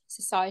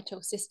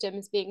societal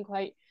systems being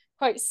quite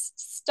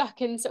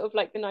stuck in sort of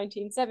like the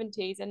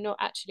 1970s and not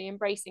actually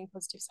embracing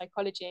positive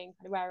psychology and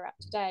kind of where we're at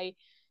today.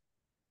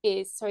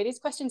 Is sorry, these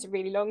questions are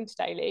really long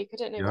today, Luke. I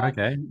don't know You're why,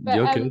 okay. but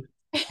You're good.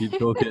 Keep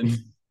talking.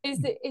 is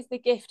the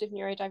gift of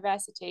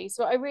neurodiversity.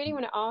 So what I really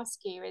want to ask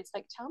you is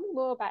like, tell me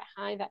more about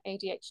how that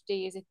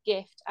ADHD is a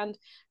gift. And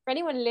for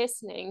anyone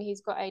listening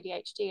who's got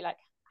ADHD, like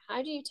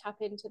how do you tap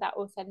into that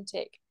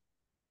authentic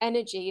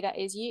energy that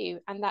is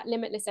you and that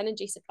limitless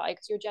energy supply,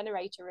 because you're a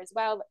generator as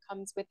well that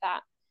comes with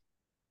that,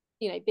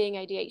 being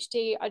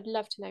ADHD. I'd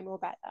love to know more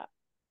about that.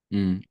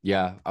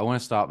 Yeah, I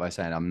want to start by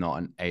saying I'm not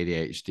an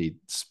ADHD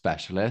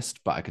specialist,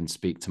 but I can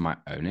speak to my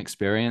own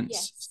experience.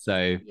 Yes.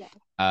 So,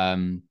 Yeah.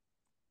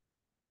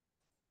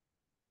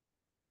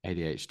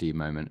 ADHD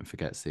moment and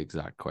forgets the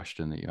exact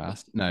question that you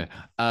asked. No.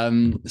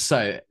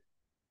 So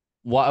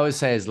what I would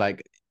say is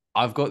like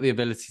I've got the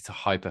ability to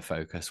hyper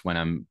focus when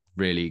I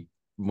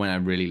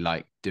really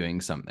like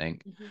doing something.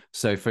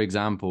 So for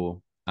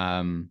example,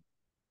 I'm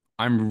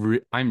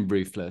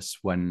ruthless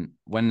when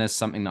there's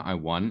something that I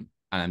want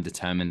and I'm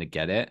determined to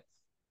get it.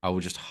 I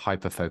will just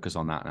hyper focus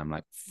on that and I'm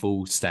like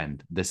full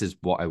send. This is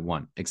what I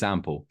want.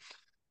 Example.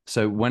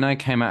 So when I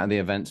came out of the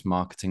events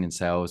marketing and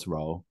sales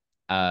role,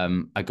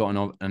 I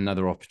got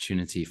another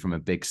opportunity from a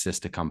big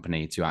sister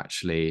company to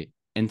actually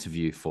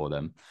interview for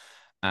them.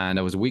 And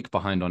I was a week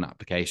behind on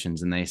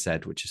applications, and they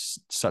said, which is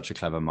such a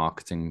clever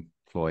marketing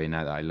ploy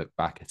now that I look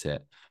back at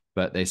it.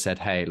 But they said,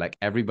 hey, like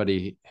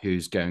everybody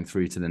who's going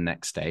through to the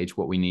next stage,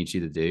 what we need you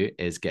to do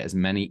is get as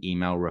many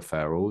email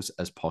referrals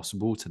as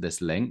possible to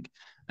this link.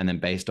 And then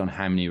based on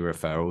how many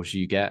referrals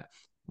you get,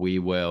 we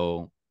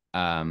will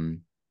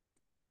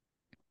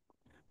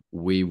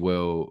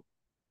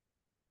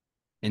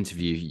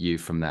interview you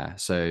from there.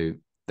 So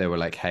they were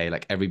like, hey,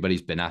 like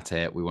everybody's been at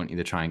it. We want you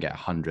to try and get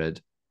 100.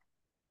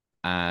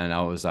 And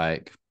I was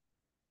like,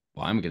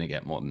 well, I'm going to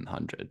get more than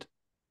 100.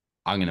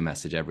 I'm going to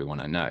message everyone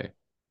I know.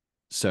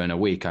 So in a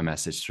week, I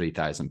messaged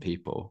 3,000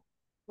 people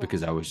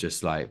because I was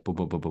just like, boom,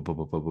 boom, boom, boom, boom,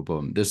 boom, boom, boom,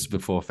 boom. This is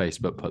before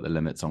Facebook put the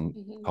limits on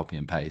copy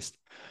and paste.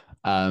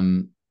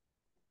 But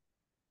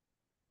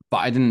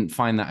I didn't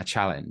find that a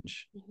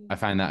challenge. I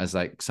found that as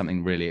like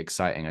something really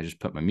exciting. I just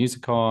put my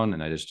music on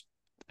and I just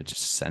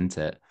sent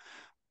it.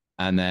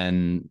 And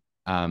then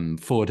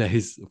 4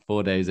 days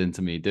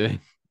into me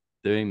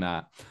doing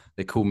that,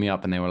 they called me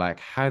up and they were like,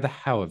 how the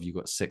hell have you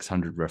got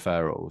 600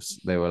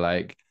 referrals? They were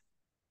like,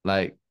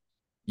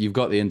 you've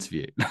got the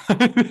interview.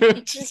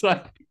 Just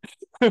like,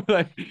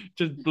 like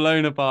just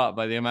blown apart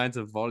by the amount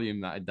of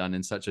volume that I'd done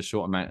in such a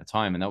short amount of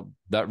time. And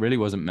that really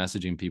wasn't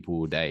messaging people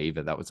all day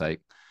either. That was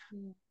like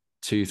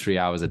 2-3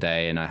 hours a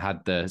day. And I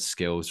had the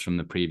skills from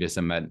the previous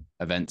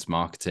events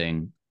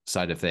marketing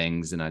side of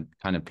things. And I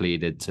kind of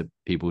pleaded to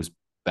people's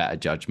better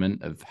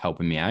judgment of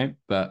helping me out.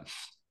 But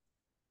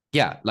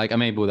yeah, like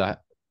I'm able to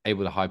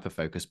hyper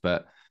focus.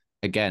 But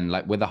again,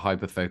 like with a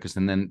hyper focus,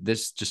 and then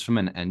this just from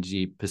an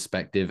energy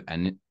perspective,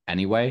 and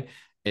anyway,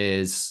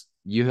 is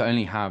you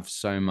only have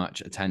so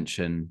much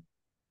attention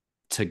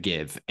to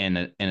give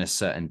in a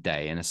certain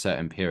day, in a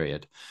certain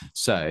period.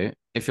 So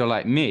if you're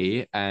like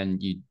me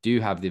and you do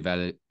have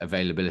the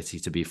availability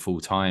to be full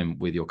time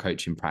with your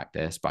coaching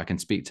practice, but I can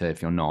speak to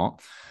if you're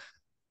not,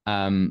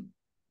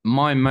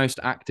 my most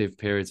active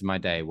periods of my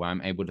day where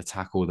I'm able to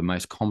tackle the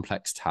most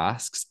complex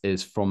tasks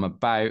is from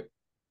about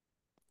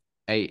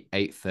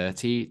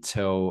 8:30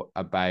 till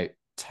about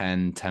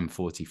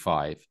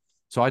 10:45.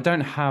 So I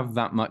don't have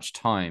that much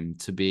time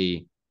to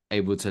be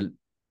able to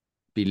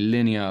be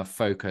linear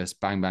focus,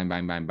 bang, bang,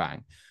 bang, bang,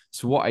 bang.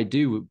 So what I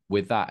do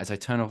with that is I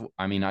turn off,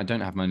 I mean, I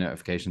don't have my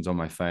notifications on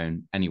my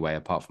phone anyway,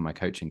 apart from my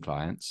coaching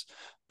clients,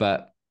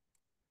 but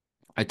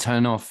I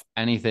turn off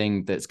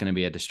anything that's going to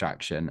be a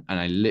distraction and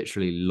I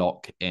literally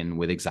lock in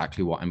with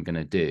exactly what I'm going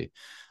to do.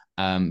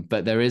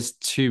 But there is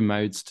two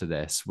modes to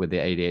this with the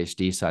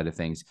ADHD side of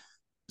things.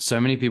 So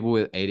many people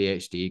with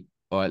ADHD,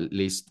 or at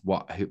least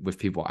with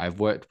people I've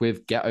worked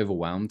with, get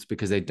overwhelmed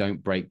because they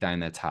don't break down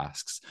their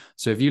tasks.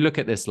 So if you look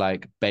at this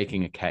like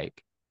baking a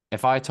cake,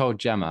 if I told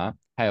Gemma,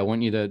 hey, I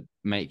want you to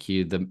make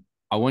me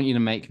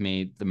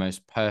the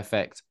most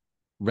perfect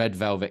red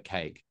velvet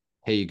cake.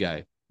 Here you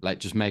go. Like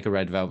just make a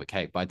red velvet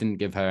cake, but I didn't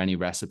give her any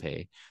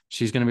recipe.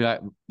 She's going to be like,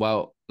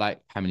 well, like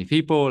how many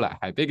people, like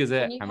how big is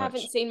it? And you How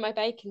haven't much? seen my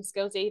baking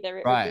skills either.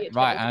 It would be Right, a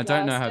right. total And I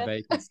don't know her disaster.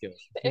 baking skills.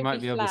 She It'd might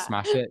be be able to flat.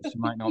 smash it. She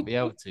might not be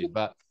able to.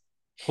 But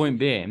point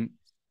being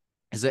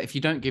is that if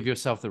you don't give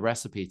yourself the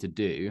recipe to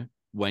do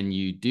when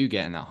you do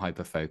get in that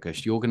hyper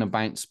focus, you're going to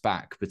bounce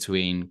back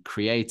between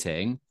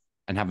creating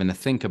and having to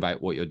think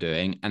about what you're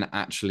doing and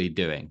actually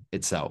doing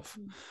itself.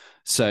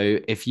 So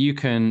if you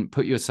can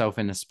put yourself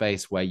in a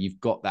space where you've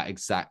got that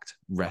exact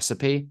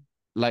recipe,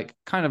 like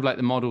kind of like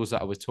the models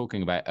that I was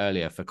talking about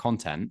earlier for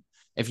content,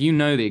 if you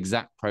know the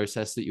exact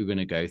process that you're going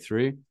to go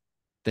through,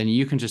 then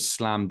you can just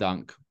slam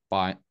dunk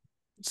by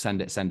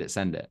send it, send it,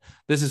 send it.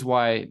 This is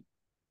why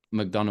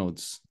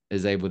McDonald's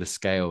is able to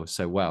scale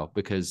so well,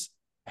 because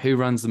who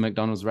runs the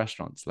McDonald's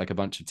restaurants? Like a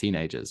bunch of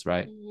teenagers,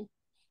 right?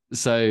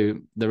 So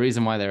the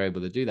reason why they're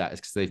able to do that is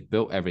because they've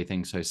built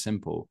everything so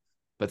simple.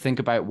 But think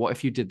about what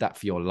if you did that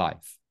for your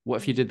life? What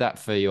if you did that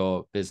for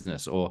your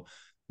business? Or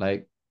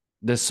like,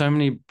 there's so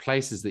many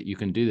places that you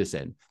can do this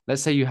in.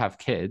 Let's say you have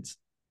kids.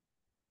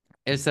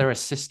 Is there a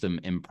system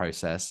in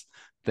process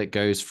that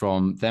goes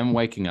from them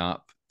waking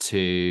up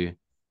to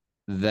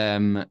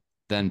them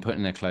then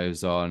putting their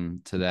clothes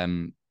on to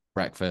them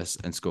breakfast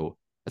and school?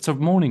 It's a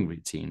morning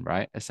routine,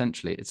 right?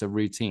 Essentially, it's a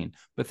routine.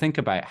 But think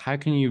about how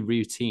can you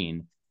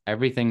routine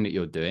everything that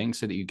you're doing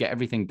so that you get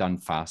everything done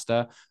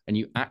faster and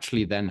you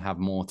actually then have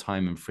more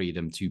time and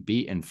freedom to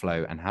be in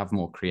flow and have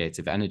more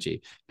creative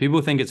energy. People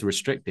think it's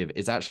restrictive.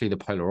 It's actually the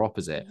polar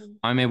opposite.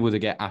 I'm able to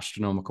get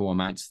astronomical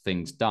amounts of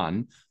things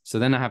done. So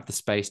then I have the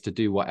space to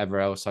do whatever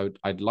else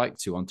I'd like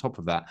to on top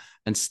of that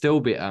and still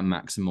be at a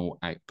maximal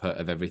output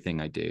of everything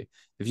I do.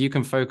 If you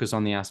can focus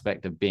on the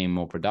aspect of being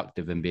more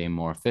productive and being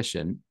more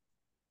efficient,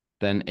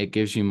 then it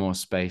gives you more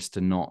space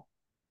to not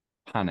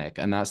panic.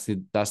 And that's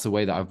the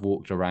way that I've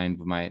walked around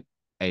with my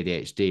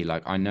ADHD.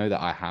 Like I know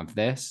that I have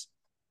this,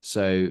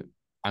 so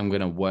I'm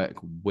going to work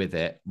with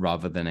it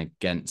rather than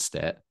against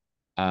it.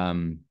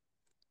 And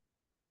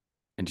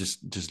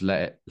just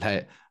let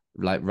it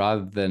like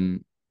rather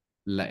than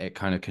let it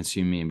kind of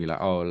consume me and be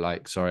like, oh,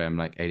 like sorry, I'm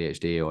like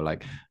ADHD, or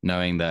like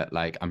knowing that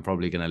like I'm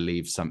probably going to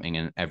leave something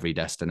in every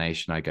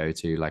destination I go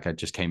to. Like I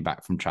just came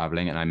back from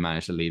traveling and I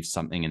managed to leave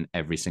something in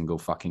every single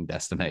fucking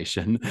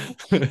destination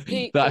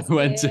that I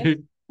went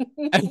to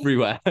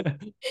everywhere.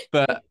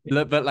 but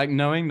like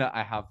knowing that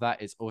I have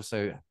that is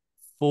also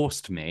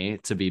forced me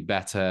to be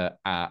better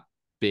at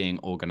being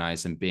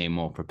organized and being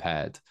more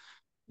prepared.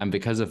 And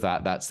because of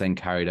that, that's then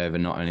carried over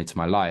not only to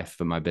my life,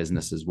 but my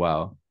business as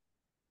well.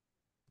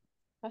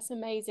 That's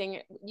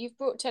amazing. You've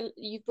brought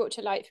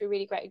to light through a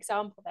really great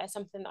example there,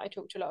 something that I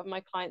talk to a lot of my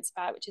clients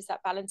about, which is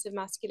that balance of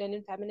masculine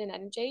and feminine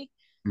energy.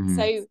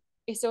 So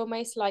it's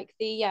almost like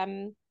the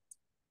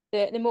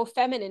more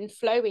feminine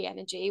flowy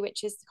energy,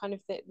 which is kind of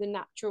the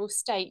natural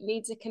state,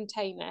 needs a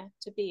container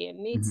to be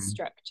in, needs a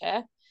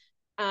structure.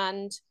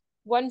 And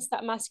once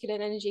that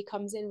masculine energy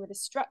comes in with a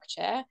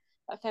structure,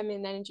 that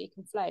feminine energy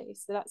can flow.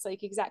 So that's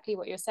like exactly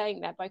what you're saying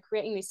there. By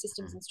creating these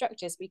systems and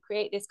structures, we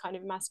create this kind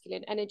of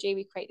masculine energy,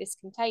 we create this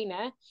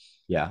container.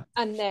 Yeah.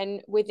 And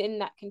then within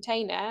that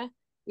container,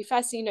 we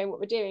firstly know what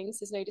we're doing, so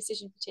there's no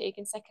decision fatigue.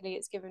 And secondly,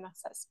 it's given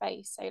us that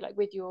space. So like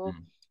with your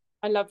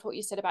I love what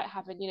you said about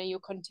having, your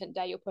content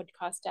day, your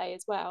podcast day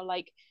as well.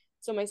 Like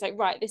it's almost like,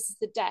 right, this is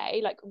the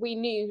day. Like we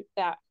knew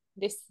that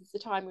this is the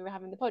time we were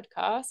having the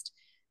podcast.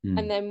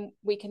 and then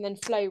we can then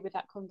flow with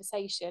that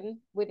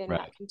conversation within Right.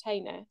 that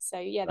container. So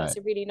yeah, that's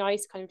Right. a really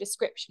nice kind of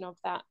description of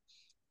that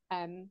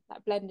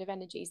that blend of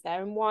energies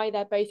there, and why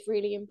they're both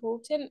really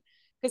important.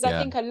 Because I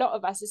think a lot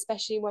of us,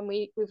 especially when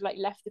we've like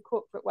left the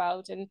corporate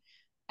world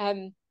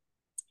and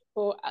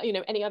or you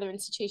know, any other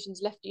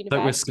institutions, left Like we're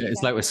university, scared.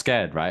 It's like we're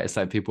scared, right? It's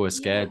like people are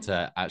scared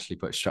to actually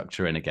put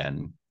structure in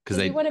again because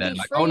because we want to they're be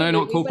like, oh no, free, not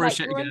we were corporate like,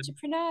 shit we're again.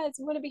 entrepreneurs,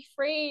 we want to be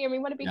free, and we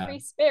want to be Yeah. free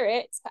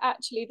spirits, but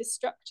actually the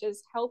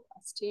structures help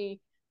us to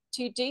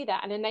do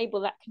that and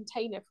enable that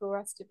container for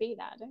us to be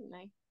that, don't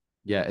they?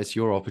 Yeah, it's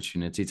your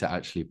opportunity to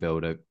actually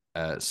build a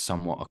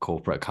somewhat a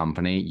corporate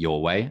company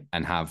your way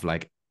and have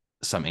like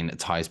something that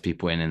ties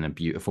people in a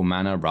beautiful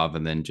manner rather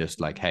than just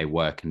like, hey,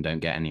 work and don't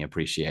get any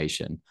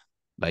appreciation.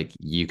 Like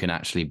you can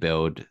actually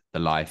build the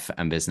life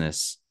and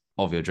business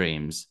of your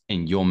dreams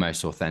in your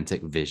most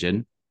authentic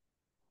vision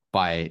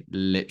by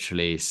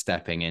literally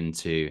stepping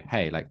into,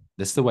 hey, like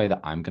this is the way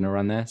that I'm going to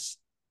run this.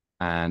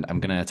 And I'm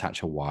going to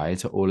attach a why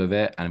to all of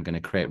it. And I'm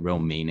going to create real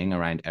meaning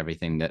around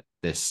everything that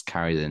this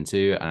carries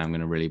into. And I'm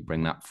going to really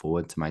bring that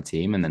forward to my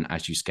team. And then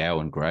as you scale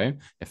and grow,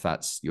 if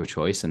that's your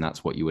choice and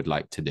that's what you would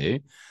like to do,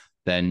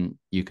 then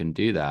you can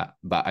do that.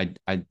 But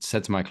I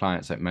said to my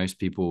clients, like most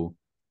people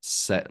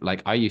set,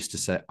 like I used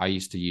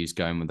to use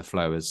going with the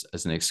flow as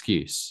an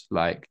excuse.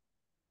 Like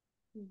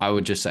I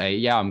would just say,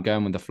 yeah, I'm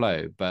going with the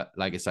flow. But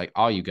like, it's like,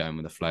 are you going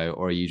with the flow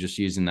or are you just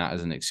using that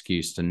as an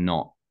excuse to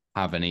not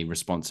have any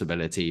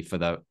responsibility for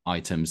the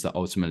items that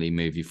ultimately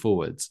move you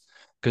forwards?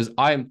 Because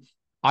I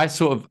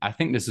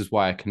think this is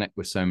why I connect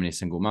with so many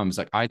single mums.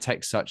 Like I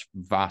take such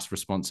vast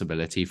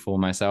responsibility for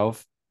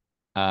myself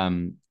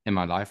in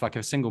my life. Like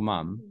a single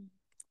mum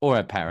or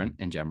a parent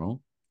in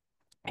general,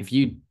 if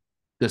you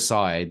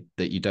decide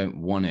that you don't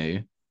want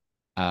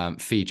to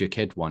feed your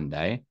kid one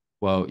day,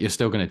 well, you're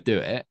still going to do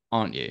it,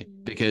 aren't you?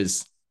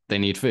 Because they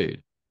need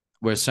food.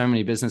 Whereas so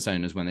many business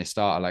owners, when they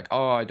start, are like,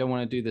 oh, I don't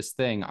want to do this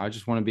thing. I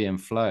just want to be in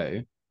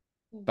flow.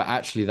 But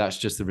actually, that's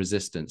just the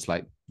resistance.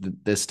 Like,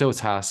 there's still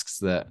tasks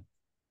that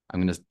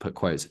I'm going to put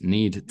quotes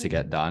need to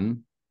get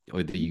done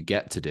or that you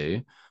get to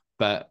do.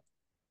 But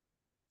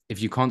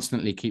if you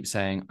constantly keep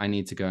saying, I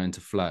need to go into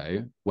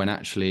flow, when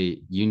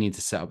actually you need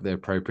to set up the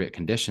appropriate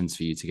conditions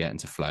for you to get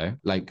into flow.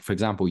 Like, for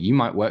example, you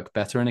might work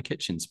better in a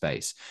kitchen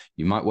space,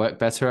 you might work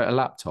better at a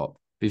laptop.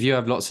 But if you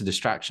have lots of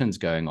distractions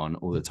going on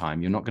all the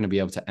time, you're not going to be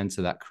able to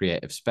enter that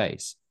creative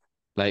space.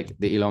 Like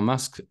the Elon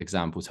Musk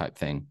example type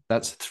thing,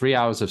 that's 3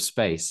 hours of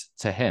space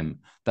to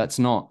him. That's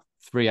not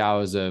 3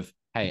 hours of,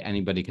 hey,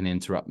 anybody can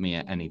interrupt me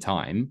at any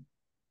time.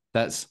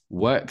 That's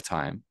work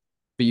time.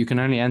 But you can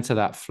only enter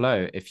that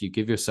flow if you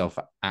give yourself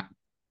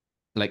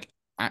like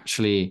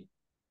actually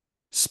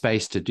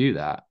space to do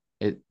that.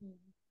 It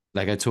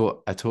like I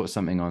taught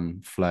something on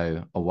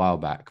flow a while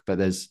back, but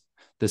there's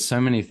so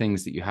many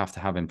things that you have to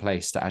have in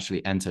place to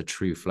actually enter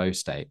true flow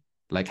state.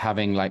 Like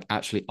having like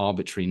actually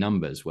arbitrary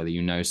numbers, whether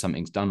you know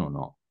something's done or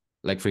not.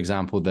 Like for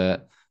example,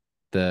 the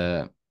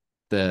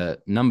the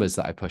numbers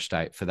that I pushed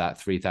out for that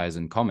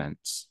 3,000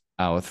 comments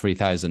or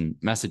 3,000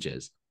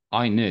 messages,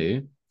 I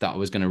knew that I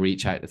was going to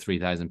reach out to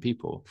 3,000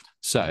 people.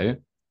 So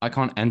I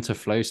can't enter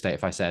flow state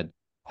if I said,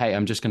 hey,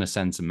 I'm just going to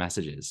send some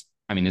messages.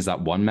 I mean, is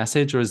that one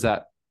message or is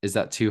that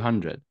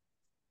 200?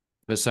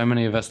 But so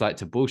many of us like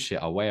to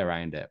bullshit our way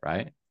around it,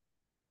 right?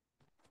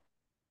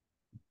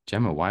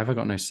 Gemma, why have I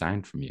got no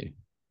sound from you?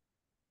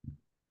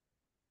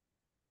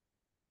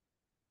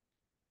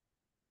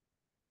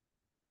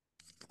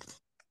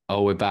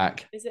 Oh, we're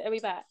back. Are we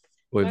back?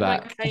 We're My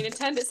back. microphone had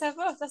turned itself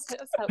off. That's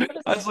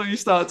helpful, I saw you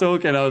start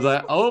talking. I was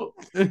like, oh.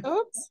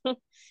 Oops.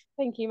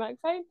 Thank you,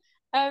 microphone.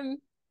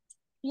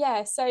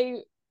 Yeah, so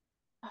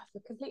I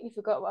completely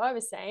forgot what I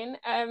was saying.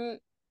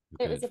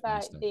 It was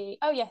about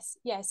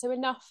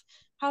so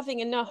having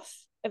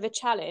enough of a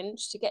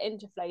challenge to get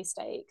into flow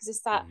state, because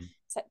it's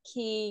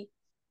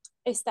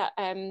that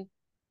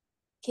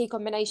key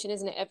combination,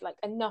 isn't it, of like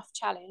enough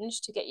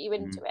challenge to get you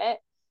into it,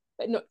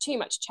 but not too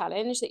much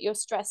challenge that you're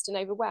stressed and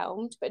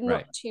overwhelmed, but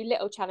not too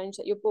little challenge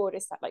that you're bored.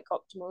 Is that like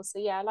optimal? So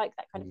yeah, I like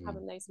that kind of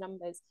having those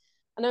numbers.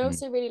 And I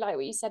also really like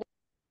what you said.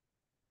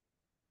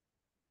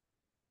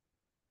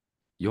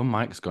 Your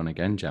mic's gone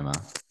again, Gemma.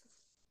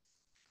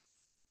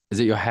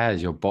 Is it your hair? Are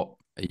you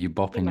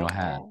bopping your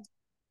hair?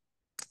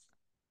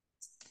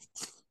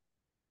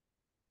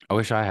 I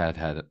wish I had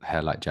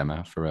hair like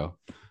Gemma, for real.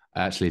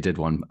 I actually did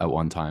one at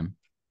one time.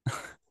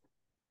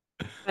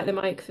 Like the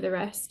mic for the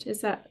rest.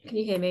 Can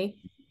you hear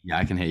me? Yeah,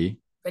 I can hear you.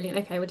 Brilliant.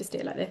 Okay, we'll just do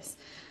it like this.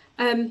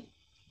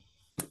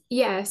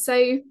 Yeah,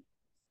 so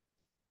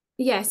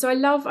I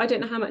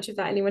don't know how much of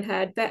that anyone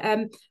heard, but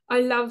I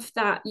love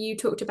that you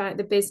talked about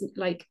the business,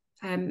 like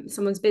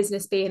someone's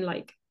business being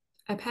like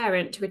a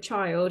parent to a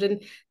child.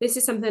 And this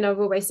is something I've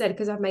always said,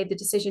 because I've made the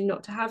decision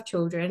not to have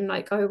children.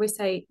 Like I always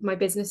say, my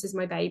business is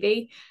my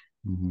baby.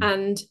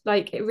 And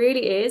like it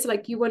really is,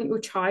 like you want your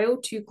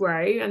child to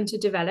grow and to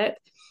develop.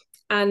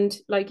 And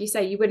like you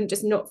say, you wouldn't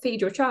just not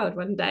feed your child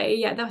one day.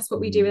 Yeah, that's what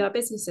we do with our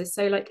businesses.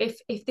 So like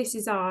if this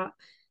is our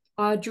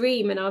our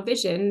dream and our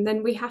vision,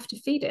 then we have to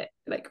feed it.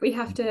 Like we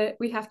have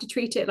to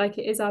treat it like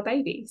it is our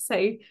baby. So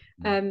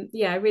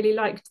yeah, I really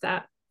liked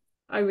that.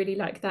 I really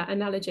like that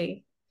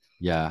analogy.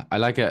 Yeah, I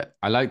like it.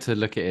 I like to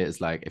look at it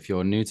as like, if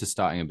you're new to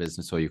starting a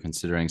business or you're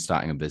considering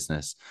starting a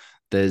business,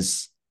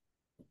 there's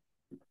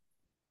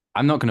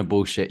I'm not going to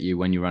bullshit you.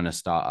 When you run a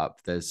startup,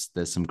 there's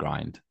some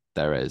grind.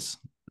 There is,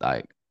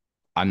 like,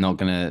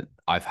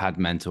 I've had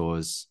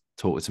mentors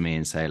talk to me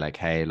and say like,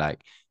 hey,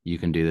 like, you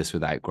can do this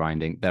without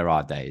grinding. There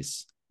are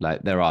days,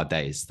 that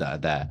are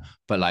there,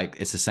 but like,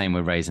 it's the same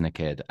with raising a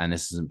kid. And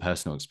this isn't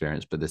personal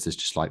experience, but this is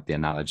just like the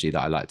analogy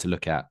that I like to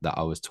look at, that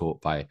I was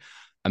taught by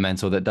a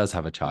mentor that does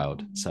have a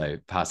child. So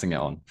passing it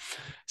on.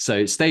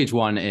 So stage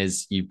one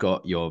is you've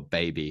got your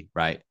baby,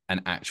 right?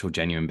 An actual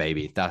genuine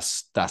baby.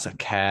 That's a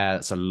care.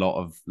 That's a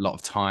lot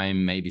of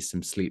time, maybe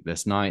some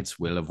sleepless nights.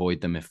 We'll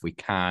avoid them if we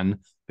can,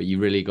 but you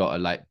really got to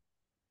like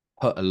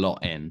put a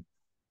lot in.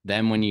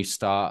 Then when you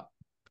start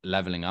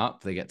leveling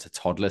up, they get to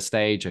toddler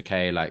stage.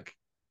 Okay, like,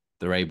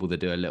 they're able to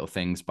do a little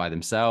things by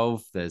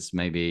themselves. There's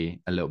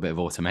maybe a little bit of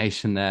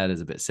automation there. There's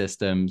a bit of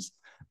systems.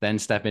 Then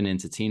stepping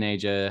into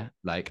teenager,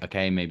 like,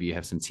 okay, maybe you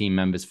have some team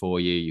members for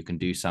you. You can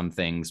do some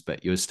things,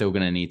 but you're still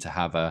going to need to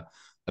have a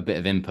bit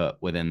of input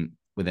within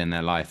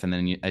their life. And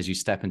then as you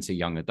step into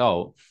young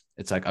adult,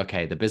 it's like,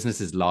 okay, the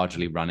business is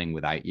largely running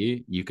without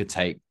you. You could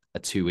take a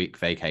 2-week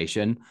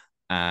vacation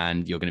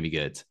and you're going to be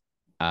good.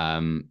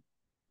 And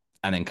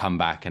then come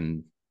back,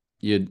 and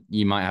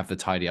you might have to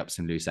tidy up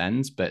some loose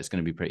ends, but it's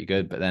going to be pretty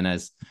good. But then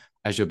as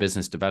your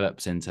business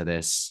develops into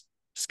this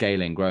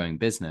scaling, growing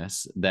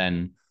business,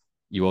 then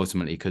you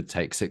ultimately could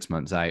take 6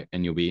 months out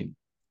and you'll be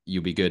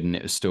good, and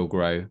it will still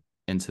grow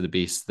into the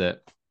beast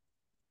that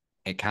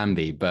it can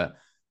be. But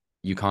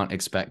you can't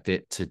expect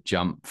it to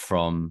jump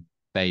from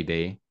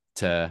baby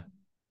to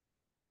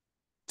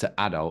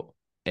adult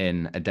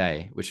in a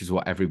day, which is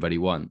what everybody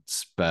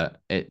wants. But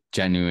it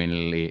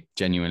genuinely,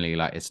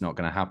 like, it's not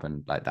going to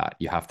happen like that.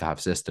 You have to have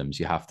systems.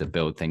 You have to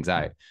build things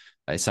out.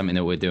 It's something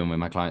that we're doing with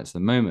my clients at the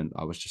moment.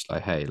 I was just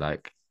like, hey,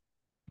 like,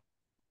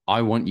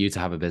 I want you to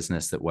have a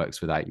business that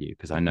works without you,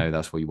 because I know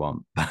that's what you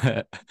want.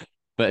 But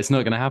it's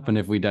not going to happen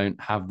if we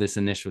don't have this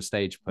initial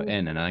stage put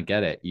in. And I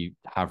get it. You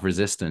have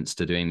resistance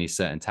to doing these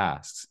certain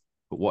tasks.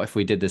 But what if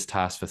we did this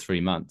task for 3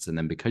 months, and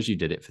then because you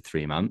did it for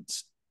 3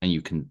 months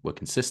and were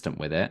consistent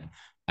with it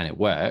and it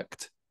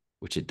worked,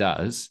 which it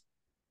does,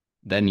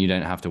 then you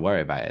don't have to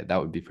worry about it.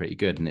 That would be pretty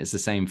good. And it's the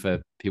same for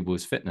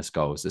people's fitness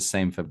goals. It's the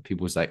same for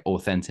people's like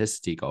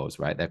authenticity goals,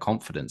 right? Their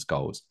confidence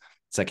goals.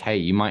 It's like, hey,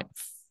 you might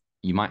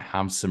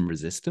have some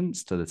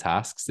resistance to the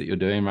tasks that you're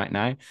doing right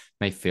now.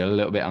 May feel a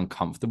little bit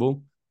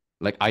uncomfortable.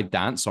 Like, I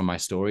dance on my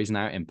stories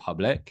now in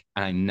public,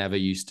 and I never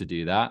used to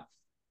do that.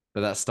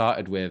 But that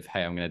started with,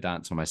 hey, I'm going to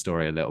dance on my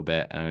story a little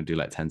bit, and I'm going to do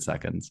like 10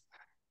 seconds.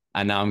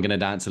 And now I'm going to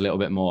dance a little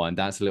bit more and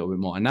dance a little bit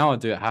more. And now I'll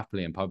do it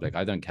happily in public.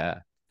 I don't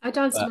care. I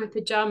danced in my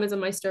pajamas on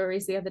my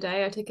stories the other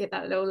day. I took it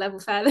that little level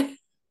further.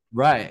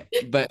 Right.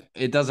 But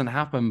it doesn't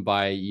happen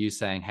by you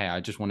saying, hey, I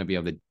just want to be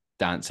able to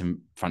dance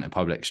in front of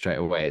public straight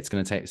away. It's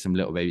going to take some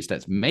little baby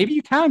steps. Maybe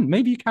you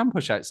can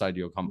push outside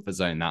your comfort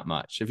zone that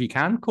much. If you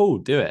can, cool,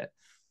 do it.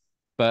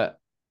 But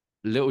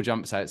little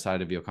jumps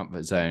outside of your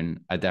comfort zone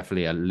are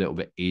definitely a little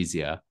bit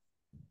easier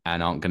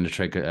and aren't going to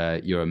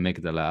trigger your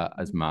amygdala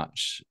as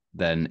much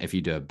than if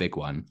you do a big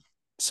one.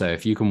 So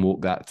if you can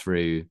walk that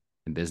through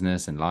in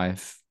business and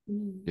life,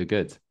 you're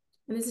good.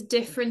 And there's a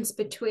difference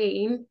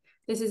between,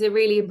 this is a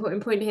really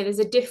important point here, there's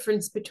a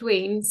difference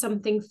between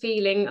something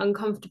feeling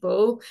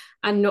uncomfortable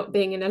and not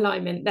being in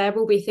alignment. There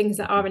will be things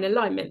that are in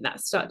alignment that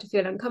start to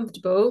feel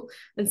uncomfortable,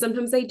 and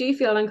sometimes they do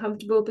feel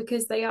uncomfortable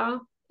because they are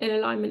in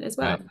alignment as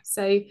well. Right.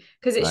 So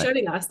because it's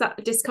showing us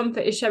that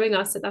discomfort is showing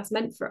us that that's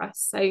meant for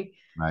us. So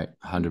right,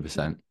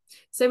 100%.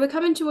 So we're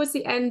coming towards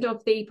the end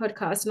of the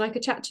podcast, and I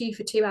could chat to you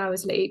for 2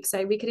 hours, Luke.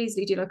 So we could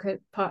easily do like a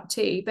part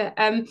 2. But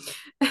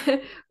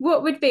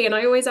what would be, and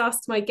I always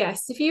ask my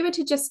guests, if you were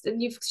to just,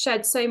 and you've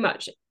shared so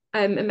much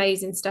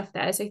amazing stuff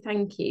there, so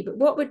thank you. But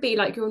what would be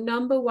like your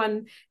number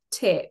one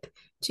tip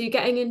to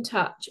getting in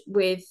touch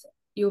with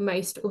your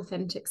most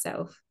authentic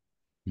self?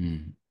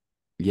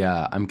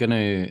 Yeah, I'm going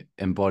to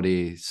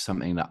embody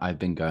something that I've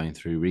been going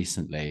through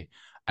recently.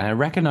 And I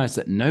recognize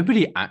that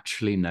nobody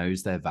actually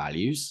knows their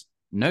values.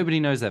 Nobody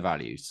knows their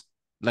values,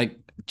 like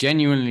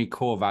genuinely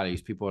core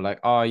values. People are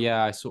like, oh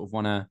yeah, I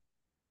want to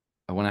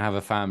have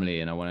a family,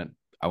 and I want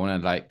to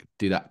like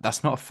do that.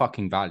 That's not a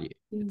fucking value.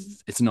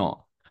 It's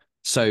not.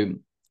 So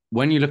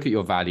when you look at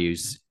your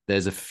values,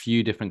 there's a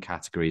few different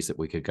categories that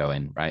we could go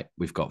in, right?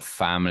 We've got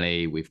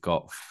family, we've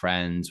got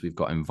friends, we've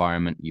got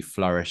environment you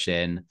flourish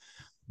in,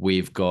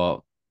 we've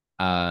got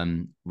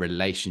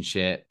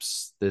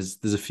relationships. There's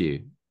a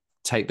few.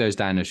 Take those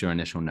down as your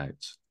initial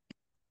notes.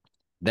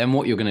 Then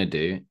what you're going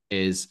to do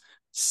is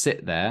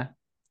sit there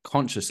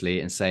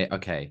consciously and say,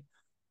 okay,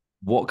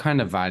 what kind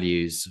of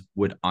values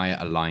would I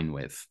align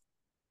with?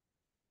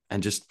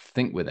 And just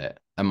think with it.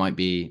 It might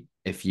be,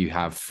 if you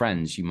have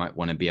friends, you might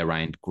want to be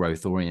around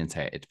growth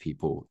oriented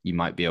people. You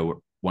might be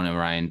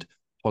around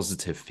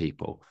positive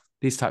people,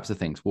 these types of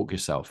things. Walk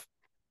yourself.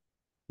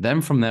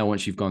 Then from there,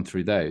 once you've gone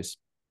through those,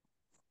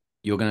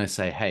 you're going to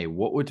say, hey,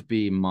 what would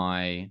be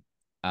my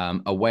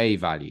away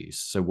values?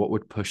 So what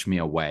would push me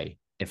away?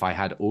 If I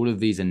had all of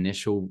these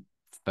initial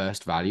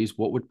first values,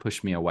 what would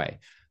push me away?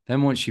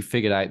 Then once you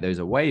figured out those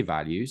away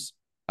values,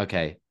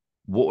 okay,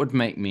 what would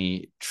make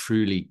me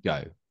truly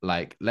go?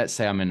 Like, let's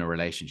say I'm in a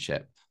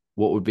relationship.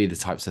 What would be the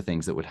types of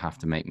things that would have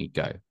to make me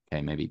go?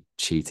 Okay, maybe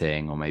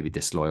cheating, or maybe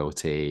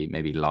disloyalty,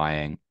 maybe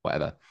lying,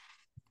 whatever.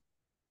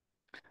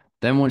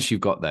 Then once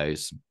you've got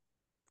those,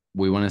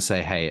 we want to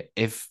say, hey,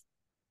 if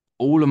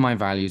all of my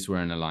values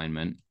were in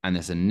alignment and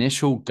this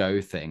initial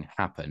go thing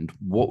happened,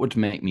 what would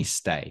make me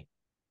stay?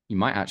 You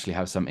might actually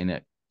have something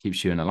that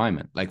keeps you in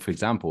alignment. Like, for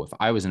example, if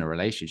I was in a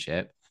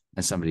relationship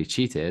and somebody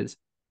cheated,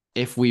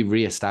 if we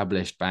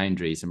reestablished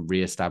boundaries and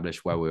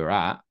reestablished where we were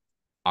at,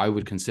 I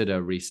would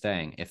consider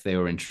restaying if they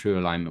were in true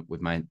alignment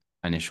with my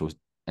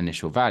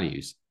initial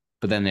values.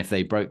 But then if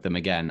they broke them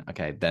again,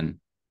 okay,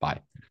 then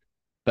bye.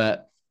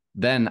 But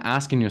then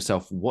asking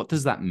yourself, what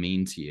does that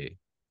mean to you?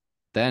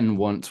 Then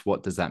once,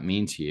 what does that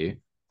mean to you?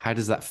 How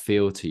does that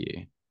feel to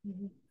you?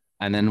 Mm-hmm.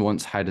 And then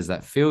once, how does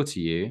that feel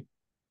to you?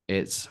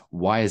 It's,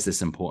 why is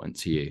this important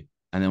to you?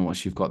 And then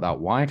once you've got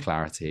that why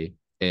clarity,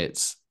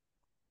 it's,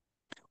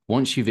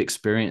 once you've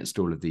experienced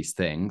all of these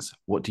things,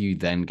 what do you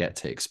then get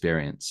to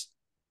experience?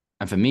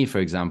 And for me, for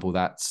example,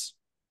 that's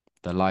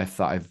the life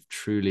that I've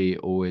truly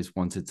always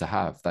wanted to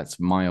have. That's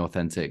my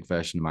authentic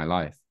version of my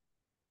life.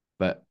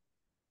 But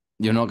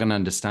you're not going to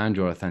understand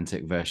your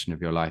authentic version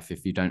of your life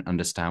if you don't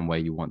understand where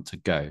you want to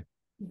go,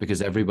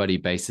 because everybody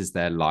bases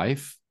their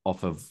life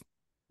off of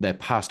their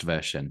past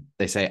version.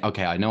 They say,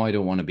 okay, I know I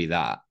don't want to be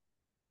that.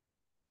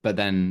 But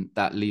then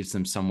that leaves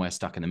them somewhere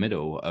stuck in the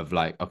middle of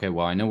like, okay,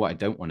 well, I know what I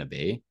don't want to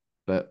be,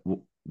 but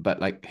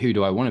like, who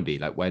do I want to be?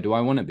 Like, where do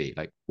I want to be?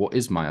 Like, what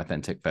is my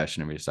authentic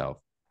version of yourself?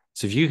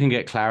 So if you can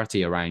get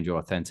clarity around your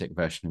authentic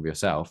version of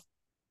yourself,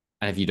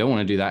 and if you don't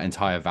want to do that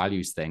entire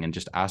values thing and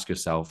just ask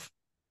yourself,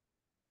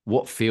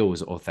 what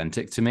feels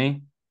authentic to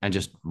me, and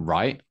just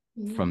write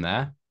from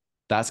there,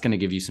 that's going to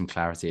give you some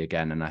clarity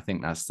again. And I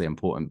think that's the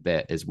important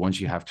bit, is once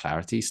you have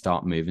clarity,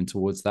 start moving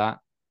towards that.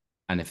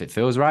 And if it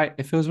feels right,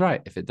 it feels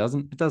right. If it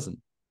doesn't, it doesn't.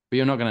 But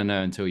you're not going to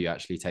know until you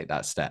actually take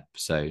that step.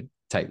 So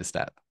take the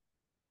step.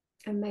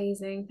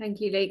 Amazing.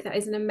 Thank you, Luke. That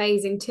is an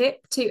amazing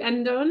tip to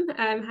end on,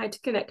 how to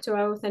connect to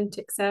our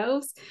authentic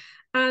selves.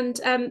 And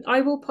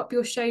I will pop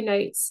your show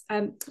notes. I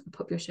will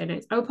pop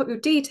your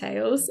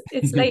details.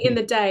 It's late in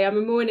the day. I'm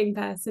a morning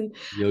person.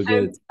 You're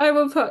good. I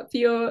will pop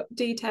your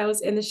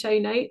details in the show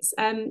notes.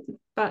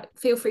 But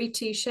feel free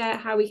to share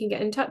how we can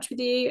get in touch with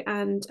you,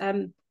 and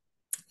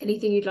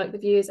anything you'd like the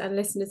viewers and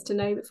listeners to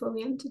know before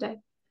we end today.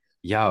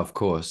 Yeah, of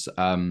course.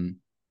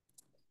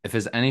 If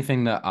there's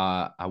anything that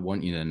I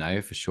want you to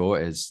know for sure,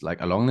 is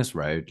like, along this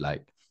road,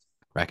 like,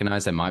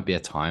 recognize there might be a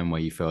time where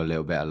you feel a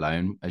little bit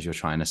alone as you're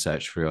trying to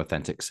search for your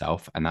authentic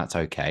self, and that's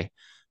okay.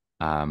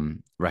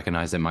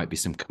 Recognize there might be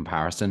some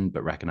comparison,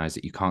 but recognize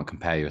that you can't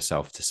compare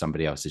yourself to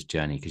somebody else's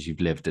journey, because you've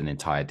lived an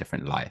entire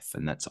different life,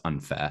 and that's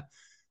unfair.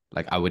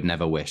 Like, I would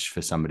never wish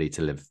for somebody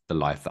to live the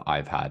life that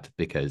I've had,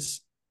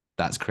 because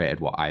that's created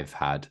what I've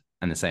had.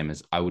 And the same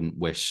as I wouldn't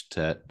wish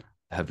to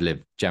have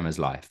lived Gemma's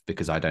life,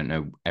 because I don't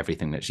know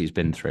everything that she's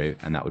been through,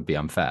 and that would be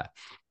unfair.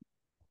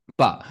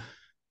 But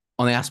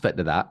on the aspect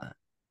of that,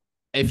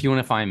 if you want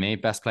to find me,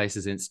 best place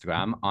is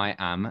Instagram. I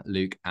am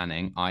Luke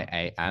Anning.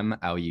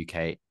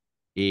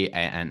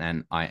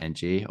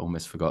 IamLukeEANNING.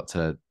 Almost forgot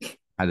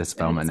how to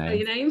spell my name.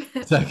 Your name.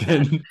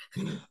 Second.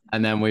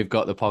 And then we've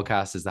got the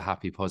podcast as the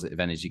Happy Positive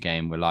Energy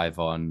Game. We're live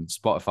on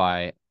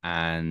Spotify,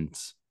 and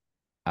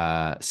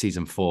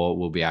season 4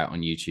 will be out on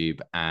YouTube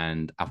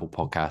and Apple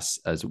Podcasts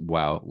as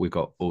well. We've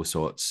got all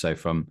sorts. So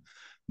from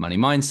money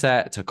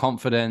mindset to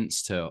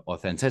confidence to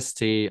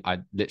authenticity. I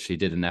literally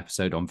did an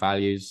episode on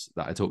values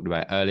that I talked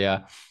about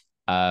earlier.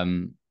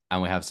 And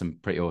we have some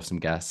pretty awesome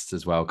guests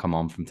as well come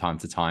on from time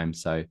to time.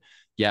 So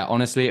yeah,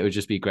 honestly, it would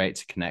just be great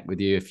to connect with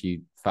you. If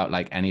you felt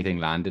like anything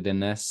landed in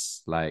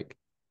this, like,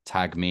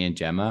 tag me and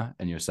Gemma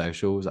in your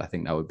socials. I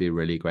think that would be a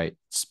really great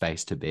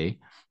space to be.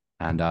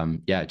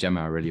 And yeah,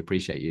 Gemma, I really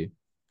appreciate you.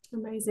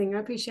 Amazing. I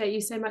appreciate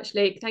you so much,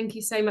 Luke. Thank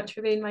you so much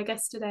for being my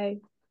guest today.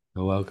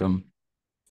 You're welcome.